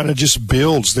 you know, kind of just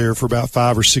builds there for about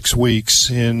 5 or 6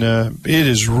 weeks, and it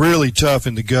is really tough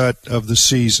in the gut of the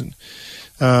season.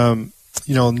 You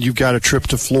know, you've got a trip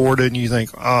to Florida, and you think,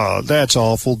 oh, that's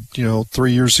awful. You know,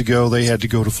 3 years ago they had to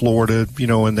go to Florida, you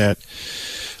know, in that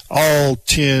all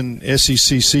 10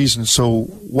 SEC season. So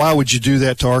why would you do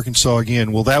that to Arkansas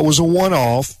again? Well, that was a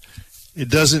one-off. It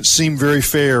doesn't seem very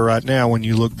fair right now when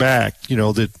you look back,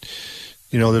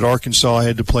 that Arkansas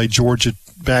had to play Georgia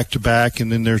back-to-back,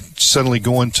 and then they're suddenly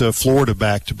going to Florida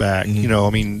back-to-back.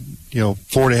 Mm-hmm.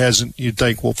 Florida hasn't – you'd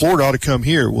think, well, Florida ought to come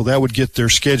here. Well, that would get their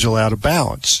schedule out of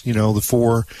balance, the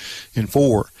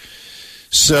 4-4.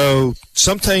 So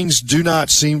some things do not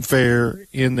seem fair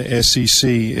in the SEC,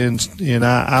 and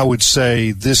I would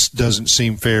say this doesn't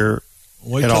seem fair.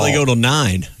 Wait till they go to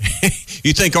 9.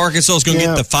 You think Arkansas is going to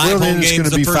get the 5 home games? It's going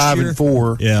to be 5 and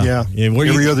 4. Yeah.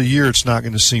 Every other year, it's not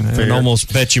going to seem fair. I can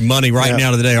almost bet you money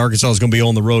now today Arkansas is going to be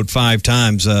on the road 5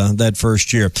 times that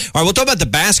first year. All right, we'll talk about the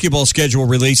basketball schedule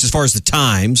release as far as the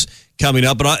times coming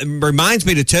up. But it reminds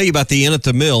me to tell you about the Inn at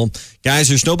the Mill. Guys,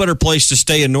 there's no better place to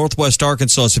stay in Northwest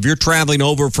Arkansas. So if you're traveling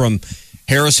over from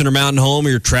Harrison or Mountain Home, or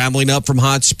you're traveling up from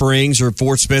Hot Springs or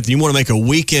Fort Smith, and you want to make a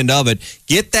weekend of it,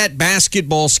 get that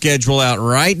basketball schedule out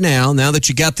right now that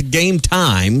you got the game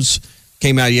times,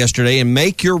 came out yesterday, and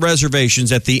make your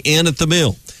reservations at the Inn at the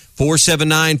Mill.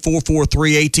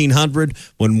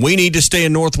 479-443-1800. When we need to stay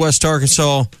in Northwest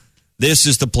Arkansas, this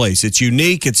is the place. It's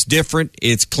unique, it's different,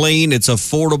 it's clean, it's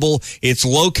affordable. It's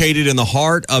located in the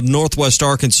heart of Northwest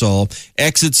Arkansas,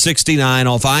 exit 69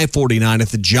 off I-49 at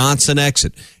the Johnson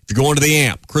exit. If you're going to the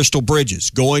AMP, Crystal Bridges,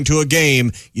 going to a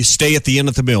game, you stay at the Inn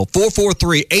at the Mill.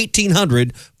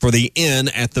 443-1800 for the Inn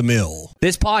at the Mill.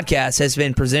 This podcast has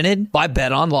been presented by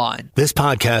BetOnline. This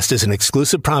podcast is an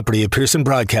exclusive property of Pearson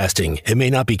Broadcasting. It may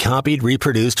not be copied,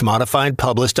 reproduced, modified,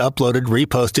 published, uploaded,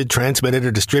 reposted, transmitted,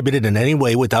 or distributed in any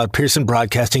way without Pearson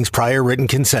Broadcasting's prior written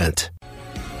consent.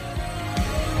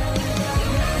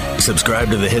 Subscribe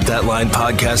to the Hit That Line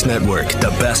Podcast Network, the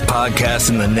best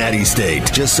podcast in the Natty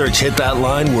State. Just search Hit That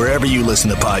Line wherever you listen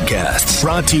to podcasts.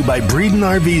 Brought to you by Breeden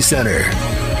RV Center.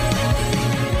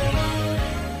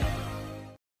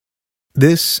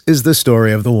 This is the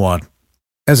story of the one.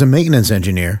 As a maintenance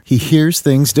engineer, he hears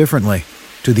things differently.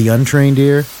 To the untrained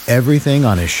ear, everything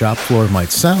on his shop floor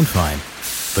might sound fine,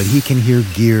 but he can hear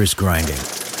gears grinding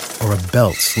or a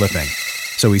belt slipping.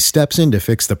 So he steps in to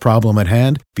fix the problem at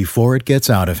hand before it gets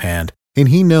out of hand. And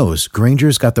he knows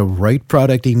Grainger's got the right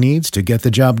product he needs to get the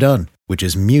job done, which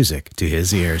is music to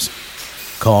his ears.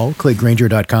 Call, click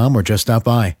Grainger.com, or just stop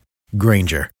by.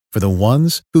 Grainger, for the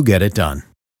ones who get it done.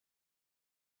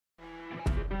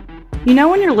 You know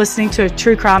when you're listening to a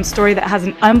true crime story that has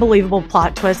an unbelievable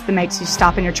plot twist that makes you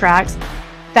stop in your tracks?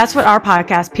 That's what our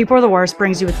podcast, People Are the Worst,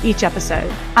 brings you with each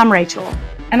episode. I'm Rachel.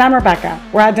 And I'm Rebecca.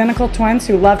 We're identical twins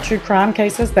who love true crime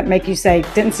cases that make you say,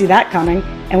 didn't see that coming,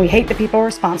 and we hate the people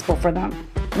responsible for them.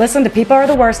 Listen to People Are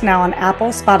the Worst now on Apple,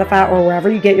 Spotify, or wherever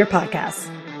you get your podcasts.